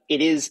right.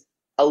 It is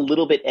a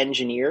little bit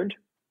engineered,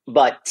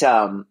 but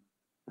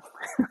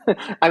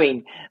I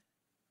mean,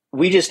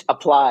 we just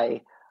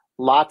apply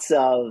lots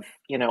of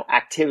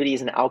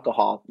activities and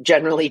alcohol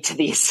generally to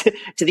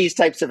these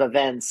types of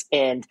events,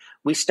 and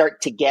we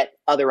start to get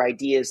other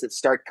ideas that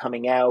start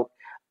coming out.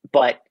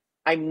 But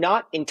I'm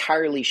not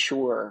entirely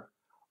sure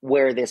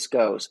where this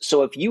goes.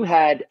 So if you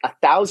had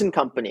 1,000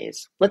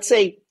 companies, let's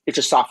say it's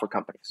just software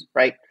companies,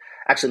 right?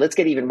 Actually, let's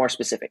get even more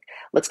specific.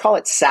 Let's call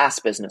it SaaS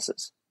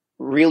businesses.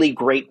 Really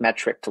great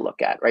metric to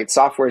look at, right?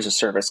 Software as a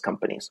service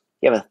companies.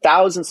 You have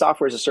 1,000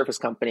 software as a service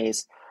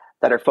companies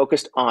that are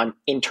focused on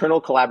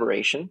internal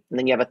collaboration. And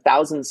then you have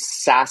 1,000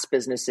 SaaS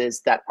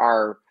businesses that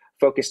are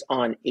focused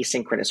on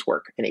asynchronous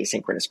work and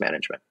asynchronous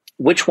management.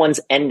 Which ones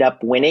end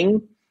up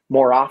winning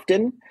more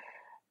often?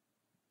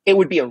 it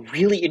would be a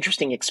really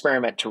interesting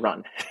experiment to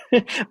run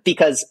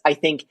because I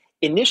think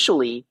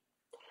initially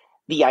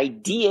the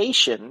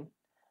ideation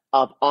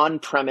of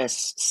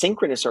on-premise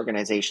synchronous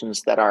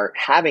organizations that are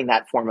having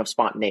that form of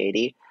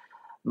spontaneity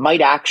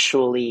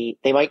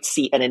they might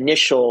see an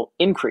initial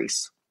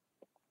increase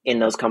in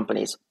those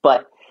companies.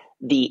 But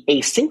the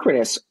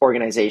asynchronous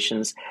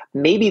organizations,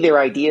 maybe their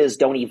ideas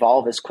don't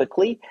evolve as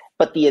quickly,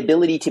 but the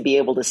ability to be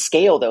able to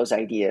scale those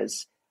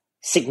ideas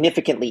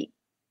significantly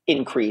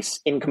increase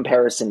in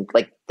comparison.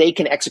 Like they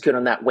can execute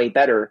on that way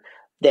better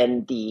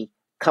than the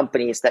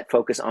companies that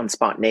focus on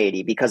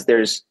spontaneity because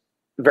there's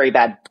very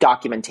bad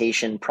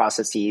documentation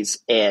processes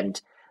and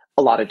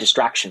a lot of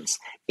distractions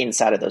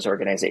inside of those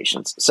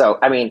organizations. So,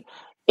 I mean,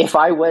 if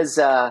I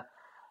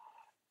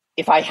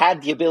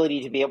had the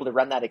ability to be able to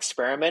run that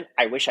experiment,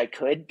 I wish I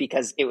could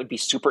because it would be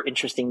super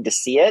interesting to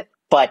see it.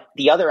 But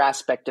the other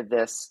aspect of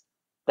this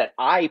that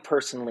I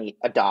personally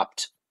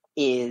adopt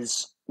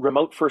is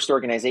remote first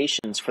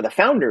organizations for the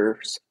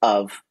founders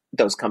of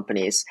those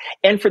companies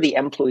and for the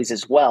employees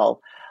as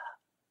well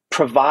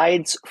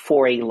provides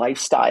for a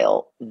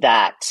lifestyle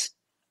that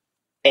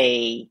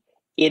a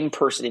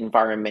in-person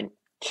environment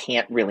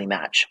can't really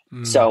match.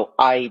 So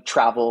I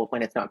travel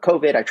when it's not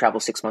COVID, I travel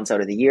 6 months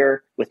out of the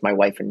year with my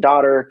wife and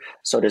daughter.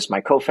 So does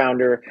my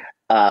co-founder.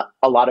 A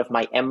lot of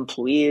my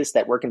employees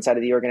that work inside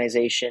of the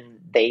organization,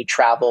 they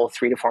travel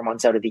 3 to 4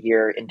 months out of the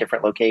year in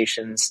different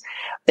locations.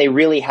 They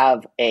really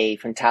have a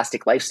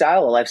fantastic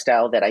lifestyle, a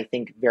lifestyle that I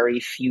think very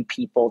few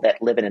people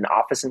that live in an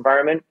office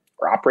environment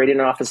or operate in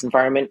an office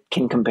environment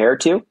can compare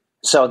to.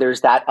 So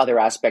there's that other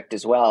aspect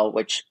as well,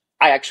 which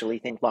I actually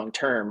think long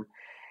term,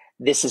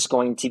 this is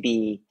going to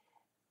be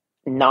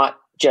not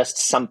just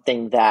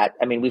something that,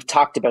 I mean, we've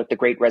talked about the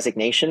Great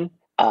Resignation.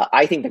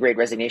 I think the Great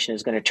Resignation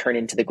is going to turn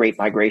into the Great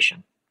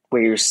Migration,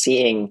 where you're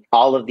seeing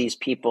all of these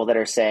people that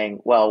are saying,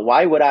 well,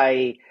 why would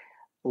I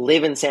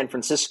live in San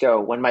Francisco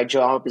when my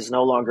job is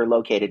no longer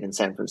located in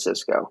San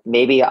Francisco?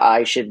 Maybe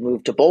I should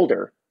move to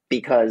Boulder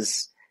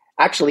because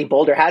actually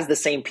Boulder has the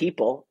same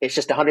people. It's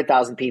just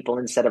 100,000 people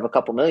instead of a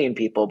couple million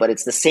people, but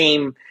it's the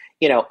same,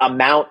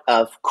 amount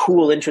of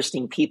cool,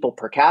 interesting people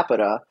per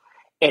capita,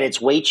 and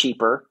it's way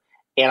cheaper.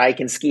 And I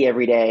can ski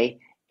every day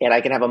and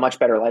I can have a much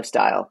better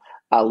lifestyle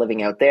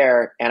living out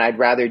there. And I'd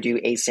rather do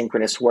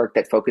asynchronous work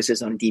that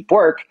focuses on deep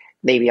work.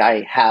 Maybe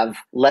I have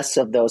less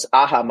of those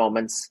aha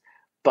moments,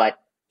 but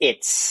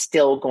it's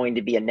still going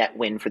to be a net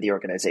win for the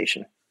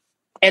organization.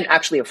 And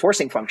actually a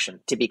forcing function,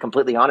 to be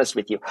completely honest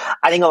with you.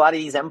 I think a lot of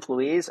these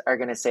employees are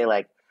going to say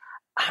like,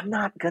 I'm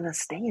not going to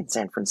stay in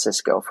San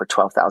Francisco for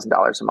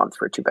 $12,000 a month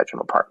for a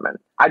 2-bedroom apartment.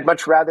 I'd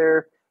much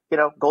rather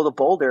go to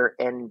Boulder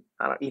and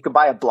you can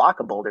buy a block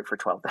of Boulder for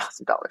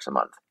 $12,000 a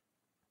month.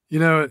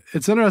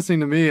 It's interesting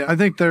to me. I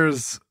think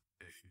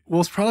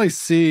we'll probably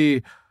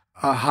see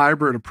a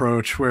hybrid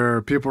approach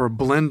where people are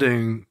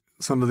blending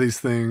some of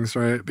these things,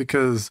 right?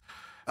 Because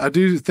I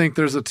do think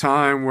there's a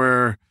time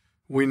where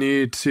we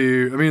need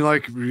to,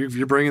 like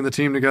you're bringing the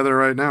team together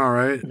right now,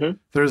 right? Mm-hmm.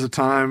 There's a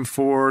time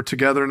for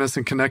togetherness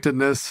and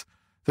connectedness.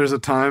 There's a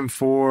time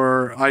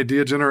for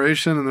idea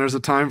generation, and there's a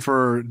time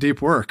for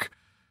deep work.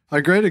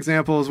 A great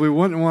example is we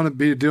wouldn't want to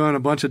be doing a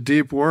bunch of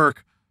deep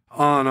work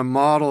on a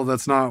model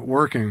that's not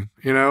working.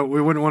 We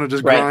wouldn't want to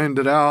just grind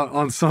it out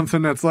on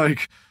something that's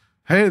like,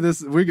 hey,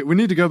 we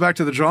need to go back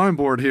to the drawing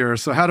board here.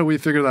 So how do we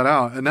figure that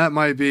out? And that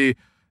might be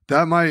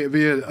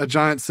a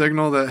giant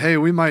signal that, hey,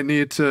 we might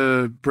need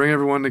to bring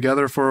everyone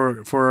together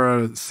for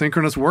a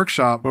synchronous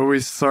workshop where we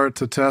start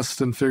to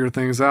test and figure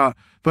things out.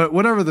 But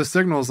whatever the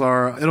signals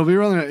are, it'll be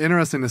really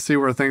interesting to see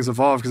where things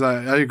evolve because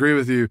I agree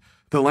with you.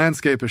 The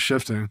landscape is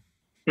shifting.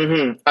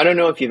 Mm-hmm. I don't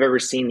know if you've ever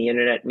seen the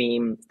internet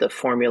meme, the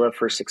formula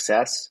for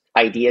success,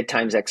 idea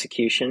times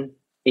execution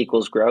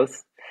equals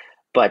growth.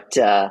 But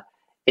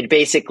it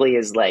basically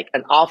is like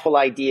an awful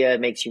idea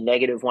makes you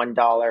negative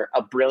 $1.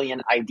 A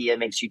brilliant idea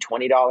makes you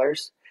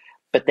 $20.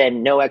 But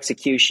then no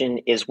execution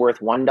is worth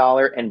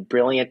 $1 and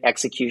brilliant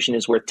execution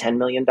is worth $10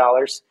 million.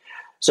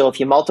 So if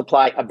you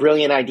multiply a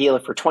brilliant idea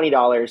for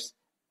 $20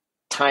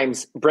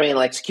 times brilliant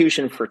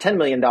execution for $10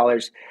 million,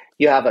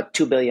 you have a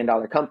 $2 billion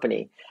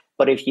company.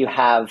 But if you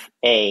have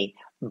a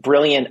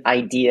brilliant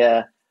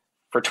idea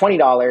for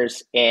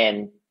 $20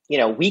 and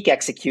weak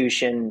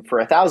execution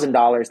for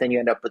 $1,000, then you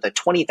end up with a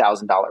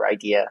 $20,000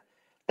 idea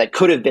that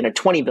could have been a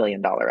 $20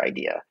 billion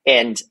idea.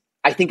 And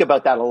I think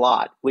about that a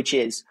lot, which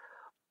is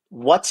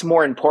what's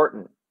more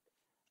important,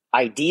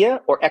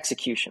 idea or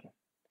execution?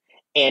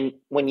 And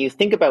when you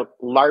think about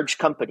large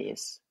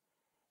companies,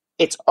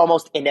 it's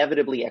almost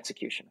inevitably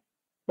execution.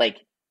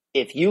 Like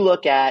if you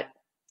look at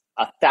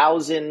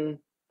 1,000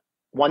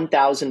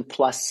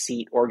 plus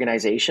seat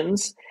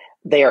organizations,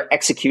 they are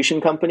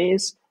execution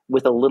companies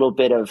with a little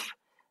bit of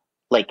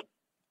like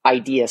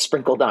idea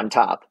sprinkled on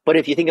top. But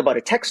if you think about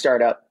a tech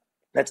startup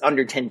that's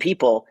under 10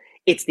 people,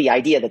 it's the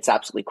idea that's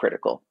absolutely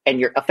critical. And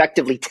you're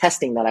effectively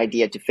testing that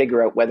idea to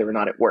figure out whether or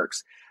not it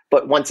works.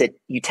 But once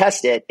you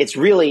test it, it's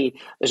really,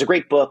 there's a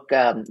great book,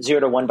 0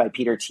 to 1 by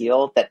Peter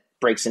Thiel that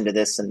breaks into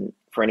this. And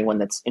for anyone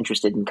that's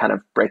interested in kind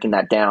of breaking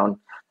that down,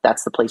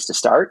 that's the place to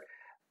start.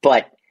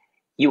 But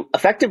you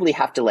effectively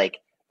have to like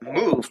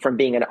move from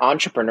being an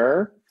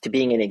entrepreneur to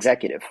being an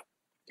executive.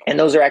 And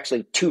those are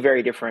actually two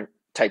very different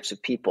types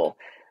of people.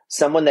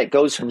 Someone that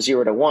goes from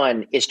 0 to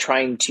 1 is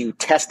trying to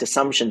test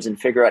assumptions and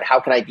figure out how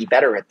can I be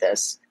better at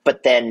this.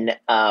 But then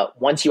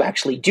once you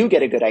actually do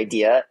get a good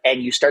idea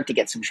and you start to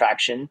get some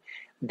traction,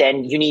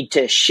 then you need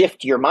to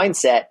shift your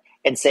mindset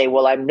and say,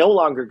 well, I'm no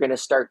longer going to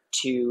start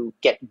to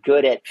get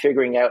good at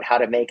figuring out how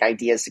to make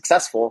ideas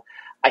successful.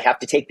 I have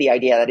to take the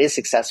idea that is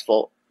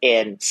successful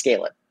and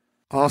scale it.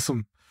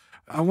 Awesome.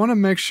 I want to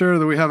make sure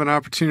that we have an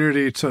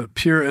opportunity to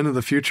peer into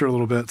the future a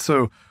little bit.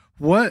 So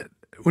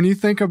when you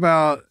think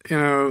about,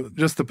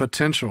 just the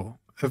potential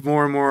if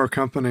more and more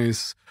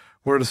companies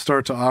were to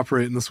start to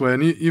operate in this way,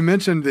 and you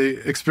mentioned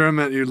the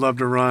experiment you'd love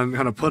to run,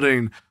 kind of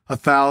putting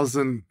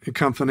 1,000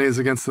 companies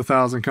against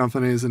 1,000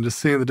 companies and just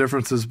seeing the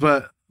differences,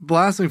 but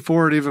blasting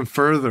forward even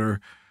further,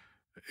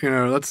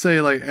 let's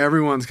say like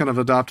everyone's kind of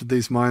adopted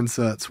these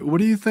mindsets. What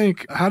do you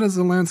think? How does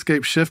the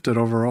landscape shift it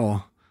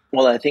overall?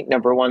 Well, I think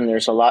number one,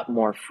 there's a lot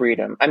more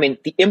freedom. I mean,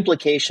 the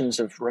implications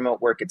of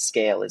remote work at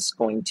scale is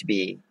going to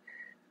be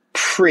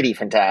pretty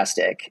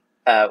fantastic.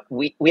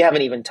 We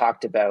haven't even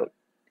talked about,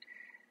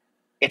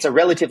 it's a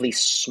relatively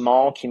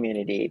small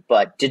community,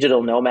 but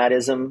digital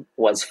nomadism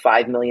was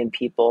 5 million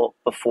people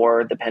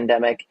before the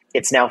pandemic.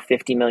 It's now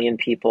 50 million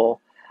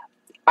people.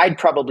 I'd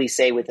probably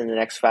say within the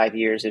next 5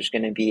 years, there's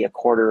going to be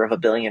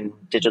 250 million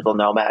digital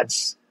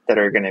nomads that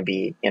are going to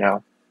be,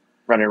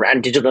 running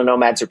around. Digital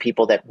nomads are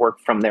people that work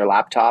from their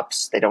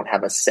laptops. They don't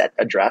have a set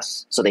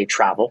address, so they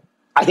travel.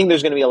 I think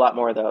there's going to be a lot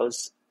more of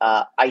those.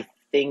 I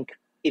think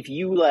if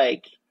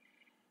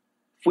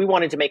we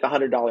wanted to make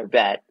 $100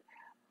 bet,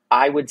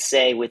 I would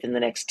say within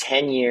the next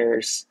 10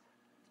 years,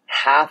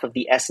 half of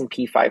the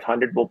S&P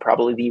 500 will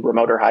probably be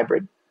remote or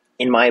hybrid,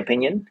 in my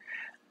opinion.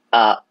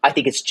 I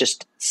think it's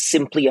just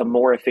simply a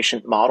more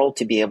efficient model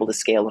to be able to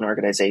scale an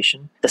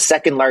organization. The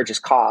second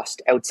largest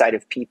cost outside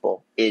of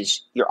people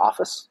is your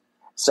office.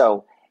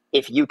 So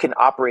if you can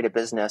operate a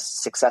business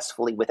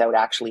successfully without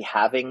actually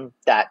having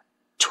that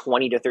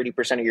 20 to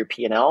 30% of your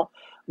P&L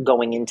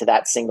going into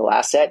that single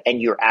asset,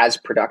 and you're as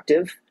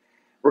productive,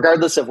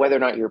 regardless of whether or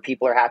not your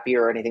people are happy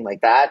or anything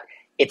like that,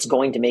 it's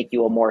going to make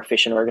you a more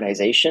efficient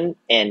organization,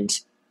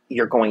 and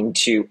you're going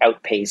to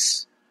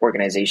outpace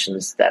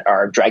organizations that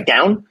are dragged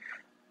down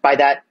by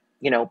that,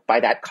 by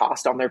that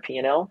cost on their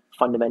P&L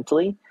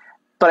fundamentally.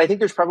 But I think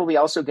there's probably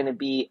also going to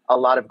be a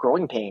lot of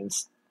growing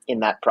pains in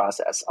that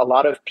process. A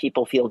lot of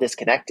people feel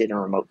disconnected in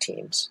remote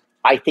teams.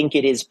 I think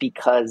it is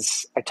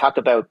because I talk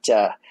about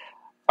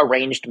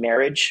arranged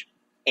marriage,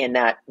 in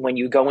that when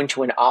you go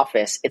into an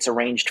office, it's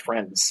arranged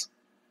friends,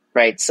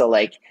 right? So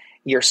like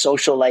your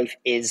social life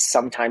is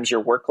sometimes your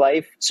work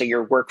life. So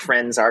your work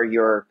friends are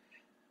your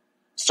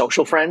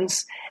social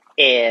friends.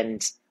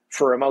 And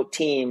for remote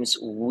teams,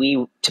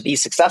 to be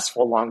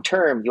successful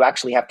long-term, you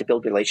actually have to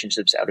build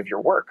relationships out of your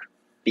work,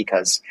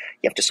 because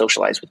you have to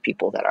socialize with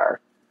people that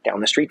are down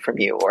the street from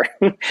you, or,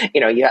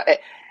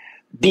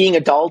 being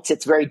adults,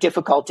 it's very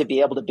difficult to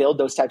be able to build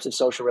those types of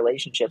social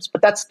relationships.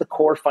 But that's the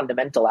core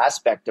fundamental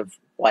aspect of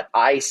what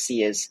I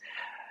see as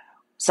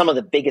some of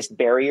the biggest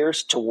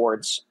barriers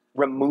towards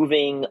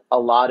removing a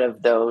lot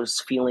of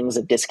those feelings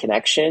of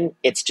disconnection.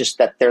 It's just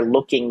that they're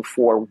looking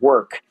for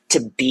work to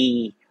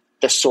be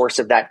the source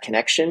of that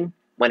connection,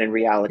 when in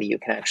reality, you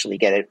can actually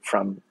get it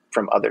from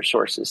other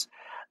sources.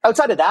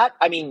 Outside of that,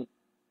 I mean,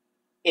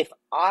 if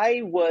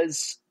I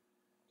was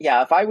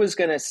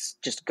going to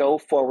just go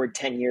forward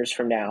 10 years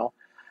from now,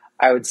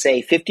 I would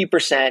say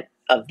 50%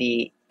 of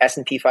the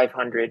S&P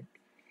 500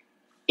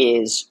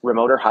 is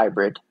remote or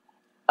hybrid.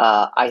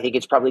 I think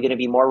it's probably going to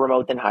be more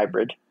remote than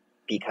hybrid,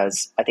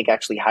 because I think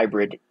actually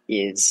hybrid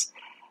is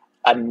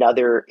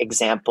another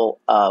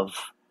example of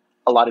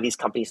a lot of these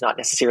companies not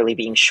necessarily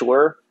being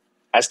sure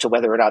as to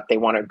whether or not they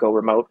want to go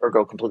remote or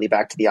go completely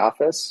back to the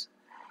office.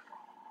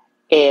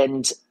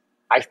 And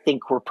I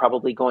think we're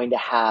probably going to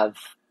have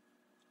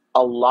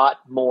a lot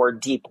more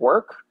deep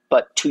work,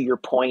 but to your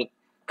point,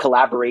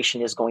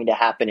 collaboration is going to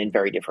happen in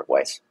very different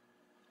ways.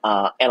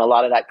 And a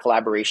lot of that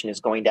collaboration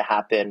is going to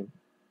happen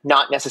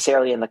not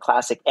necessarily in the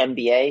classic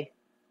MBA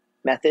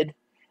method.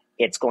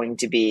 It's going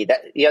to be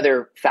that the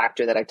other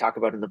factor that I talk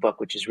about in the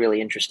book, which is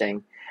really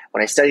interesting.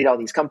 When I studied all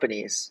these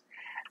companies,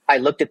 I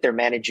looked at their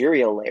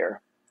managerial layer,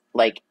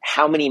 like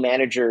how many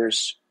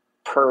managers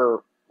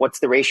what's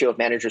the ratio of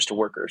managers to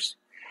workers?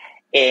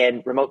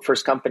 And remote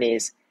first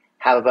companies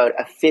have about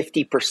a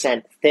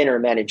 50% thinner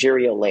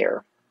managerial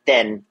layer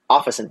than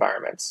office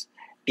environments,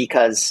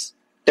 because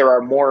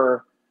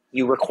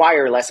you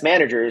require less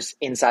managers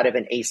inside of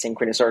an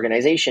asynchronous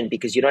organization,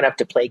 because you don't have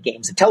to play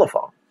games of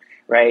telephone,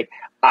 right?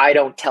 I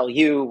don't tell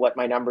you what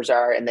my numbers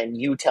are, and then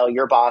you tell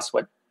your boss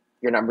what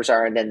your numbers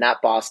are, and then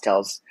that boss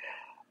tells,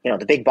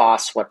 the big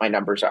boss what my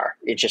numbers are.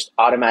 It just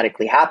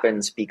automatically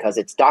happens because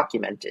it's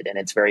documented and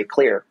it's very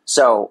clear.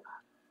 So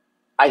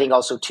I think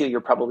also too, you're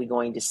probably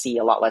going to see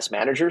a lot less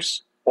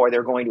managers, or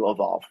they're going to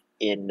evolve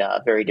in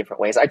very different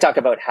ways. I talk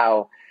about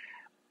how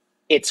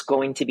it's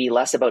going to be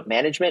less about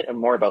management and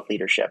more about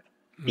leadership.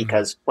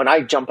 Because when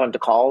I jump onto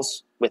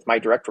calls with my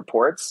direct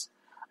reports,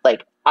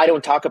 like I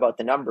don't talk about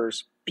the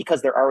numbers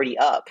because they're already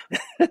up.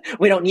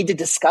 We don't need to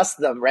discuss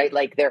them, right?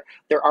 Like they're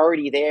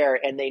already there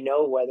and they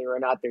know whether or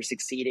not they're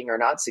succeeding or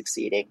not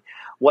succeeding.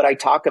 What I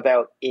talk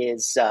about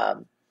is,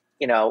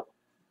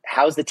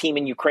 how's the team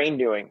in Ukraine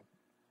doing?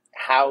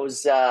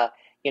 How's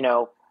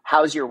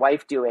how's your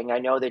wife doing? I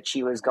know that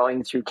she was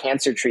going through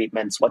cancer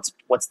treatments.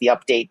 What's the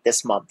update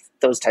this month?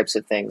 Those types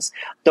of things.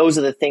 Those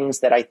are the things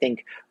that I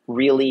think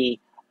really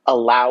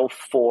allow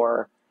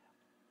for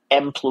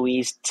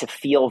employees to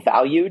feel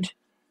valued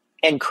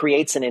and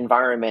creates an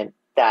environment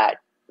that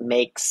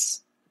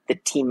makes the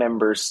team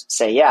members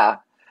say, yeah,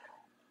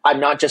 I'm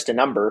not just a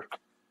number.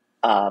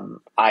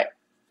 Like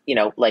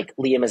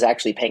Liam is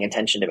actually paying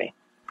attention to me.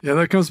 Yeah,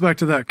 that comes back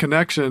to that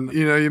connection.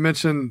 You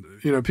mentioned,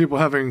 people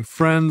having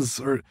friends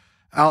or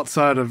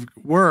outside of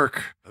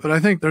work, but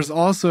I think there's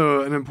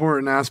also an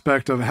important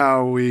aspect of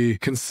how we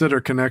consider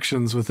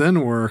connections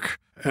within work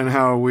and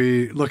how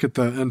we look at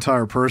the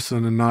entire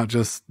person and not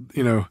just,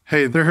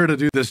 hey, they're here to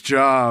do this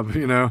job,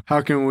 how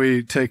can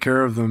we take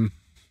care of them?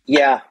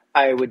 Yeah,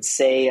 I would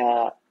say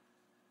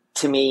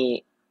to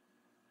me,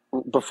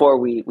 before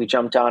we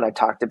jumped on, I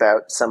talked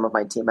about some of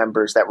my team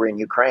members that were in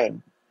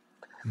Ukraine.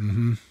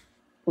 Mm-hmm.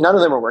 None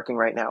of them are working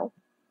right now.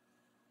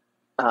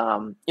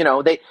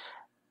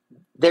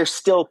 They're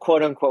still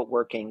quote unquote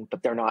working,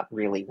 but they're not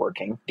really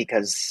working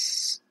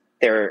because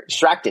they're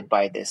distracted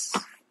by this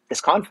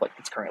conflict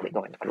that's currently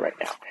going on right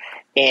now.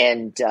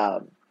 And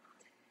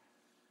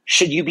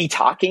should you be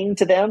talking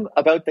to them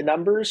about the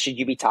numbers? Should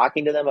you be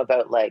talking to them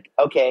about like,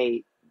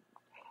 okay,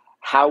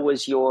 how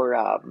was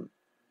your,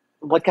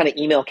 what kind of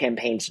email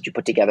campaigns did you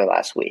put together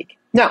last week?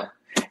 No,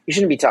 you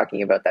shouldn't be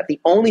talking about that. The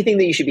only thing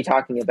that you should be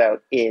talking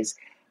about is,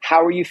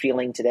 how are you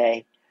feeling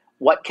today?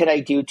 What can I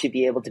do to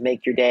be able to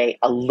make your day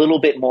a little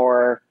bit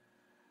more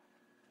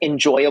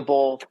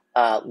enjoyable,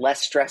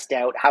 less stressed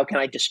out? How can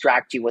I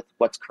distract you with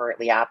what's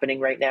currently happening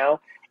right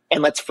now?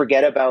 And let's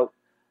forget about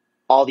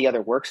all the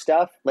other work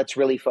stuff. Let's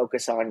really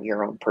focus on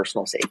your own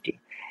personal safety.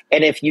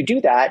 And if you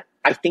do that,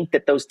 I think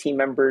that those team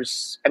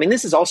members,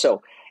 this is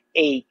also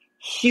a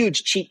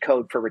huge cheat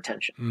code for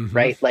retention, mm-hmm.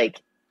 right?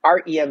 Like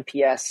our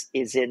EMPS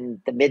is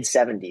in the mid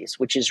 70s,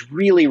 which is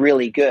really,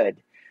 really good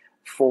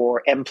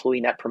for employee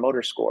net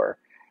promoter score.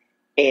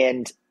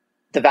 And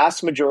the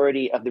vast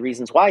majority of the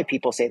reasons why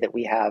people say that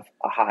we have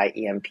a high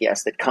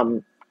EMPS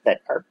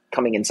that are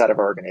coming inside of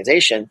our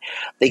organization,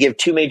 they give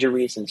two major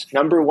reasons.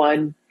 Number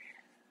one,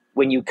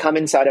 when you come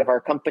inside of our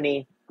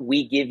company,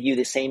 we give you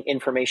the same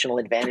informational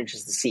advantage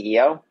as the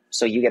CEO.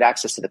 So you get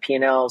access to the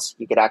P&Ls,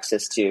 you get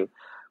access to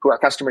who our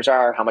customers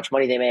are, how much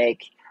money they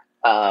make.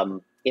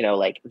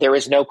 There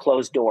is no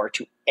closed door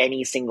to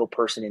any single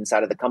person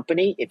inside of the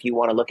company. If you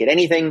want to look at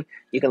anything,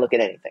 you can look at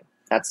anything.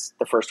 That's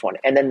the first one.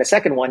 And then the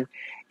second one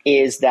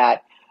is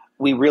that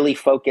we really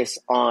focus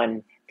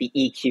on the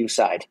EQ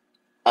side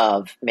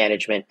of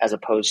management as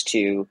opposed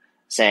to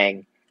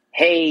saying,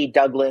 hey,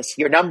 Douglas,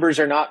 your numbers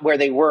are not where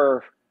they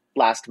were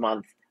last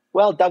month.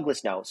 Well,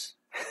 Douglas knows,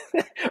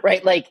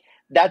 right? Like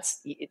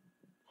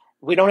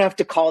we don't have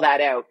to call that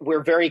out.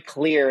 We're very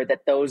clear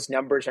that those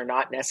numbers are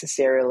not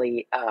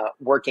necessarily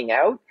working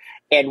out,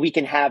 and we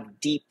can have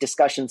deep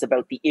discussions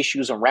about the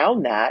issues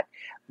around that.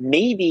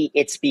 Maybe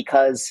it's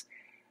because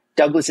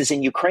Douglas is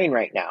in Ukraine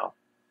right now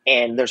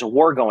and there's a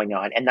war going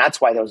on, and that's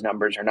why those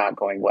numbers are not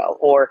going well.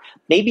 Or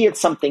maybe it's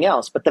something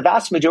else. But the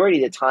vast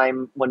majority of the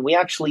time, when we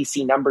actually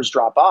see numbers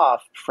drop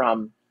off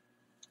from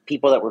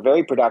people that were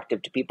very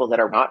productive to people that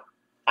are not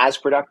as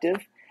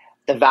productive,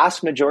 the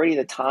vast majority of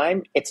the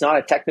time, it's not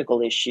a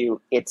technical issue.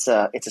 It's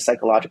a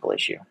psychological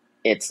issue.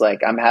 It's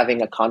like I'm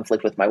having a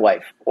conflict with my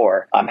wife,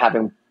 or I'm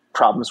having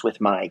problems with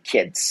my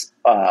kids,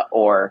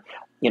 or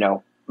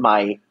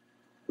my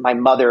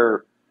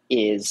mother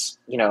is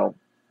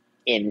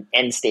in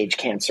end stage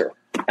cancer,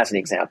 as an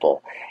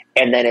example.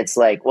 And then it's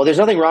like, well, there's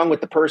nothing wrong with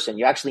the person.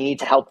 You actually need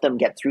to help them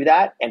get through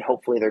that, and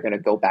hopefully they're going to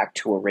go back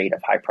to a rate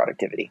of high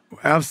productivity.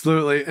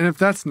 Absolutely. And if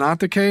that's not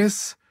the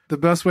case, the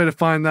best way to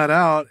find that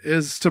out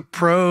is to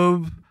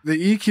probe the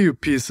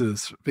EQ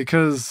pieces,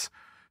 because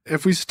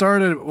if we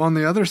started on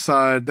the other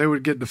side, they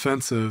would get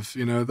defensive.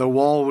 The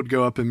wall would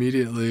go up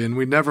immediately, and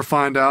we'd never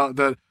find out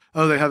that,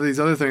 oh, they have these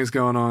other things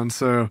going on.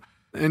 So,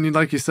 and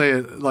like you say,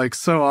 like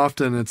so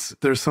often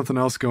there's something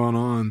else going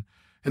on.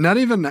 And that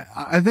even,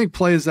 I think,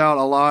 plays out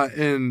a lot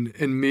in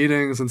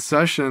meetings and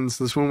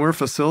sessions. Is when we're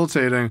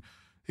facilitating,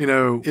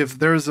 if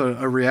there's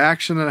a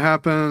reaction that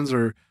happens,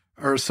 or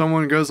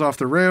someone goes off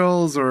the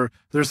rails, or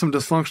there's some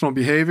dysfunctional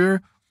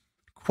behavior,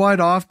 quite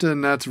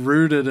often that's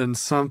rooted in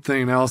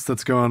something else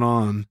that's going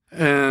on.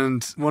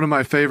 And one of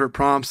my favorite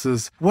prompts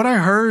is, what I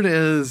heard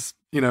is,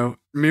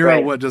 mirror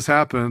right. what just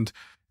happened.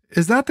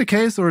 Is that the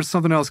case, or is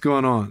something else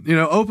going on?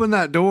 Open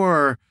that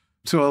door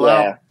to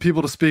allow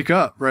people to speak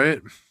up,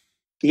 right?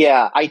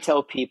 Yeah, I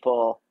tell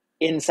people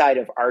inside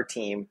of our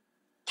team,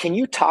 can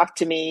you talk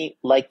to me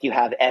like you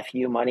have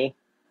FU money?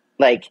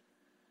 Like,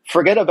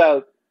 forget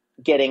about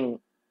getting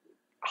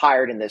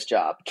hired in this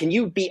job. Can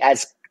you be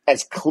as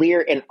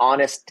clear and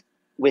honest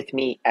with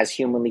me as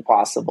humanly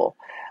possible?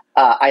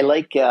 I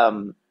like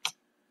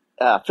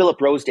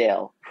Philip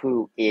Rosedale,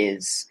 who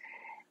is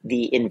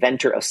the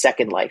inventor of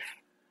Second Life,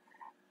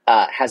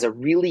 has a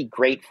really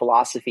great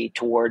philosophy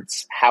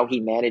towards how he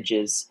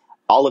manages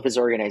all of his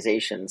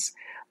organizations.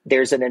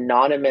 There's an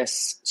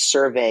anonymous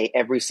survey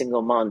every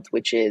single month,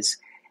 which is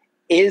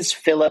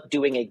Philip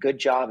doing a good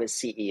job as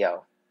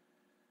CEO?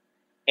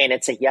 And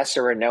it's a yes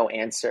or a no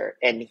answer.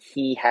 And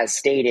he has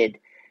stated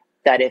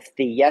that if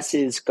the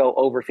yeses go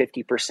over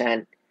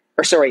 50%,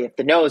 or sorry, if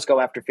the no's go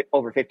after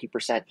over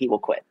 50%, he will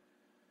quit.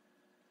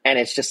 And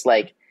it's just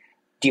like,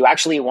 do you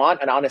actually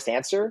want an honest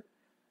answer?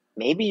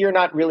 Maybe you're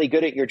not really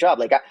good at your job.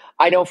 Like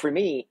I know for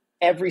me,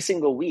 every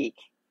single week,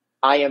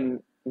 I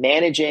am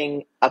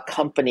managing a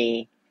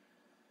company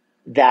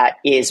that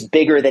is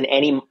bigger than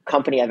any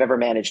company I've ever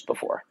managed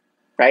before.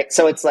 Right.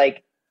 So it's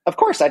like, of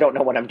course, I don't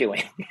know what I'm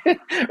doing.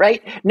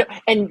 Right. No,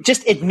 and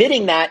just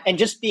admitting that and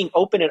just being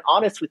open and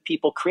honest with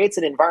people creates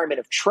an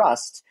environment of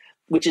trust,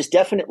 which is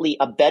definitely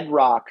a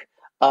bedrock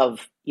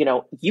of,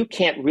 you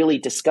can't really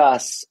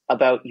discuss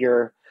about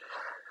your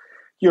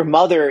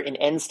mother in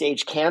end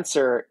stage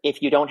cancer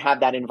if you don't have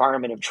that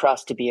environment of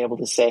trust to be able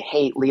to say,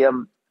 hey,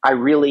 Liam, I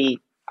really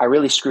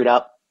screwed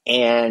up.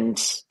 And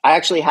I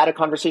actually had a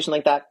conversation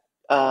like that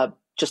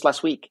just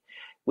last week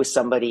with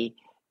somebody,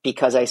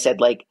 because I said,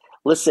 like,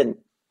 listen,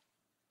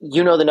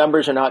 the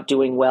numbers are not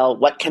doing well.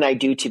 What can I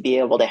do to be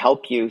able to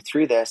help you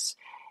through this?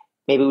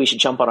 Maybe we should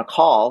jump on a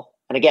call.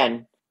 And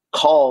again,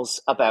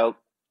 calls about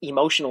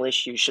emotional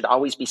issues should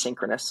always be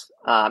synchronous.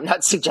 I'm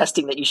not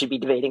suggesting that you should be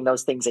debating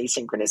those things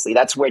asynchronously.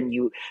 That's when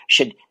you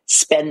should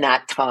spend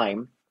that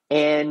time.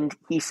 And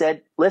he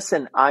said,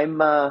 listen,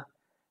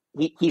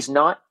 he's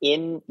not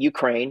in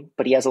Ukraine,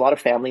 but he has a lot of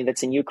family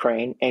that's in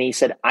Ukraine. And he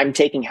said, I'm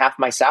taking half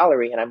my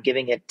salary and I'm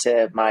giving it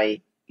to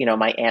my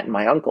aunt and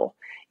my uncle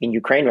in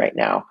Ukraine right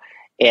now.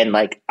 And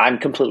like, I'm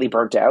completely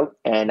burnt out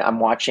and I'm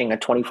watching a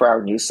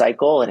 24-hour news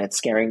cycle and it's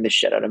scaring the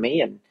shit out of me.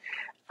 And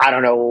I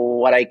don't know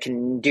what I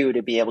can do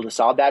to be able to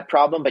solve that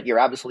problem, but you're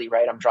absolutely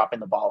right. I'm dropping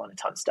the ball on a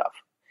ton of stuff.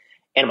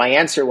 And my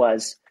answer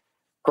was,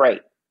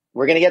 great.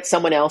 We're going to get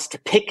someone else to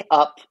pick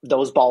up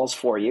those balls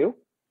for you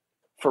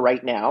for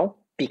right now,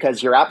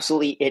 because you're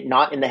absolutely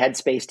not in the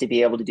headspace to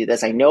be able to do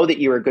this. I know that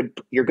you're a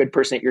good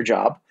person at your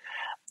job.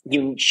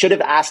 You should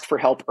have asked for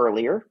help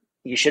earlier.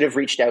 You should have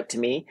reached out to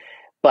me,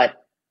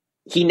 but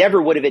he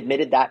never would have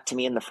admitted that to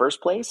me in the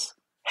first place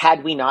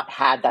had we not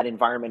had that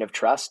environment of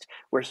trust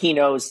where he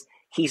knows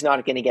he's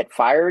not going to get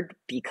fired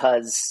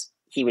because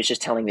he was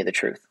just telling me the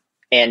truth.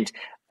 And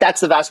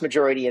that's the vast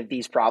majority of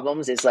these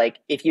problems, is like,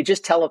 if you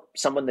just tell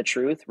someone the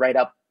truth right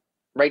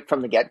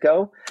from the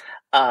get-go,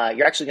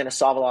 you're actually going to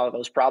solve a lot of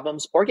those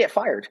problems or get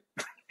fired.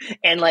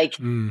 And like,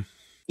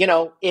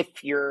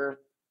 if your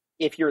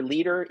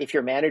leader, if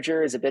your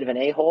manager is a bit of an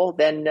a-hole,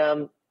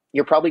 then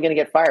you're probably going to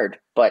get fired.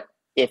 But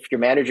if your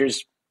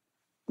manager's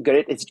good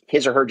at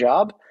his or her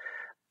job,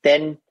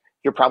 then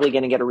you're probably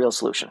going to get a real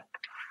solution.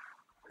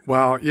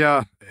 Wow.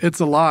 Yeah, it's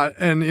a lot.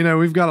 And,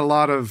 we've got a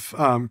lot of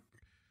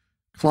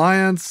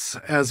clients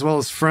as well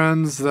as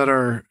friends that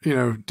are,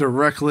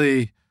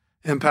 directly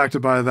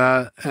impacted by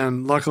that.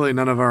 And luckily,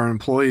 none of our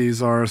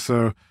employees are.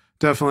 So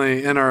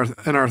definitely in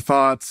our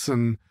thoughts,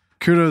 and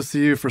kudos to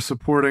you for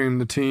supporting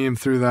the team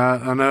through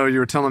that. I know you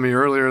were telling me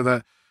earlier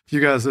that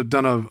you guys have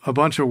done a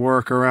bunch of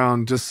work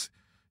around just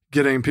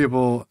getting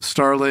people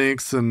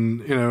Starlinks, and,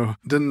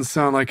 didn't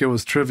sound like it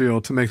was trivial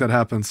to make that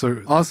happen.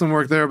 So awesome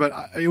work there.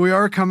 But we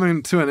are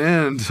coming to an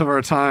end of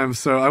our time.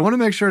 So I want to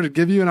make sure to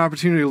give you an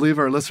opportunity to leave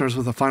our listeners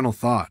with a final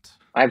thought.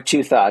 I have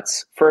two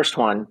thoughts. First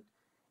one,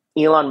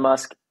 Elon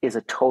Musk is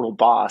a total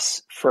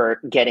boss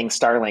for getting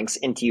Starlinks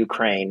into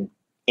Ukraine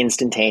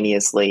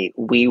instantaneously.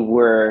 We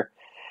were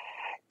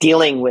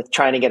dealing with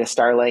trying to get a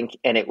Starlink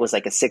and it was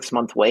like a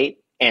 6-month wait.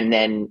 And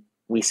then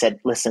we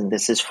said, listen,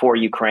 this is for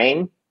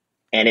Ukraine.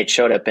 And it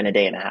showed up in a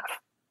day and a half,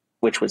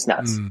 which was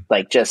nuts.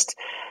 Like, just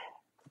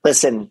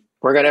listen,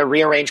 we're going to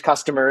rearrange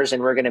customers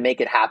and we're going to make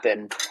it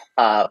happen,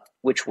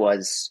 which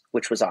was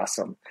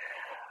awesome.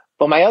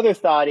 But my other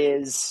thought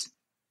is,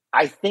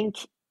 I think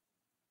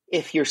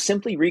if you're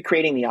simply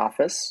recreating the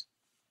office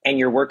and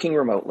you're working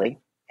remotely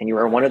and you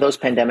are one of those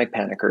pandemic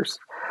panickers,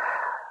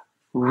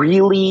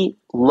 really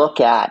look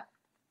at,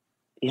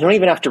 you don't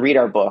even have to read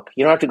our book.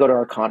 You don't have to go to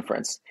our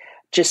conference.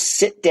 Just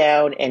sit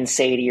down and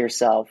say to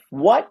yourself,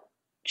 what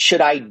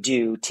should I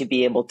do to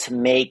be able to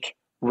make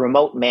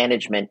remote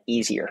management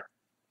easier?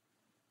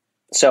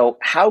 So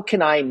how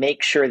can I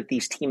make sure that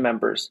these team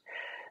members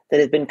that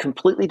have been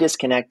completely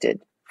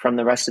disconnected from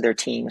the rest of their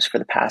teams for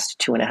the past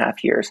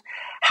 2.5 years,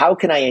 how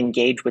can I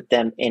engage with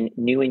them in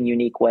new and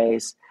unique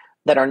ways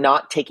that are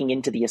not taking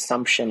into the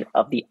assumption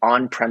of the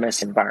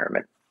on-premise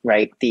environment,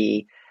 right?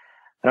 I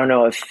don't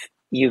know if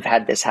you've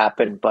had this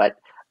happen, but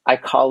I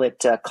call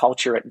it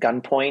culture at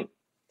gunpoint.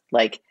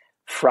 Like,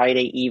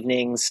 Friday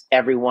evenings,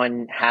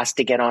 everyone has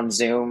to get on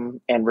Zoom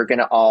and we're going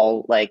to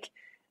all, like,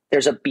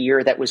 there's a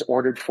beer that was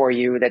ordered for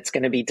you that's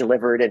going to be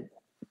delivered and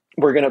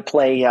we're going to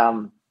play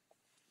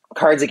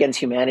Cards Against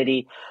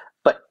Humanity,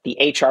 but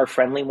the HR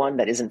friendly one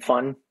that isn't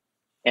fun.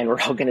 and we're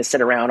all going to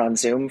sit around on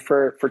Zoom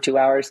for 2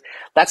 hours.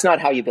 That's not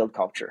how you build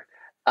culture.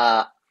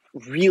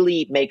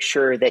 Really make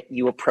sure that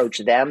you approach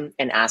them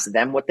and ask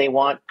them what they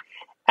want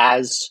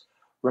as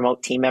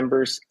remote team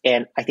members.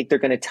 And I think they're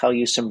going to tell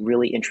you some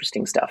really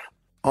interesting stuff.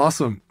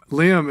 Awesome.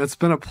 Liam, it's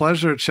been a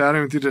pleasure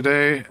chatting with you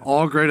today.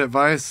 All great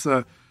advice.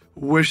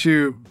 Wish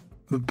you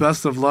the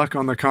best of luck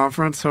on the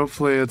conference.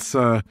 Hopefully it's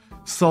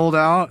sold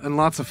out and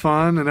lots of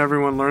fun and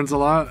everyone learns a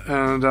lot.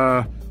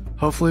 And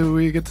hopefully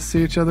we get to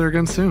see each other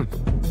again soon.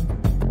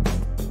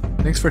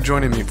 Thanks for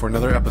joining me for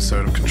another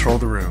episode of Control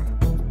the Room.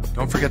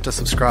 Don't forget to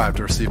subscribe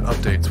to receive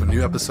updates when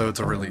new episodes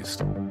are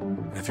released.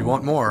 And if you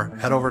want more,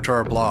 head over to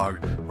our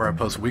blog where I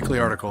post weekly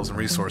articles and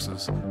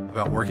resources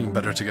about working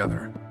better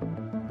together.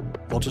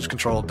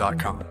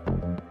 VoltageControl.com.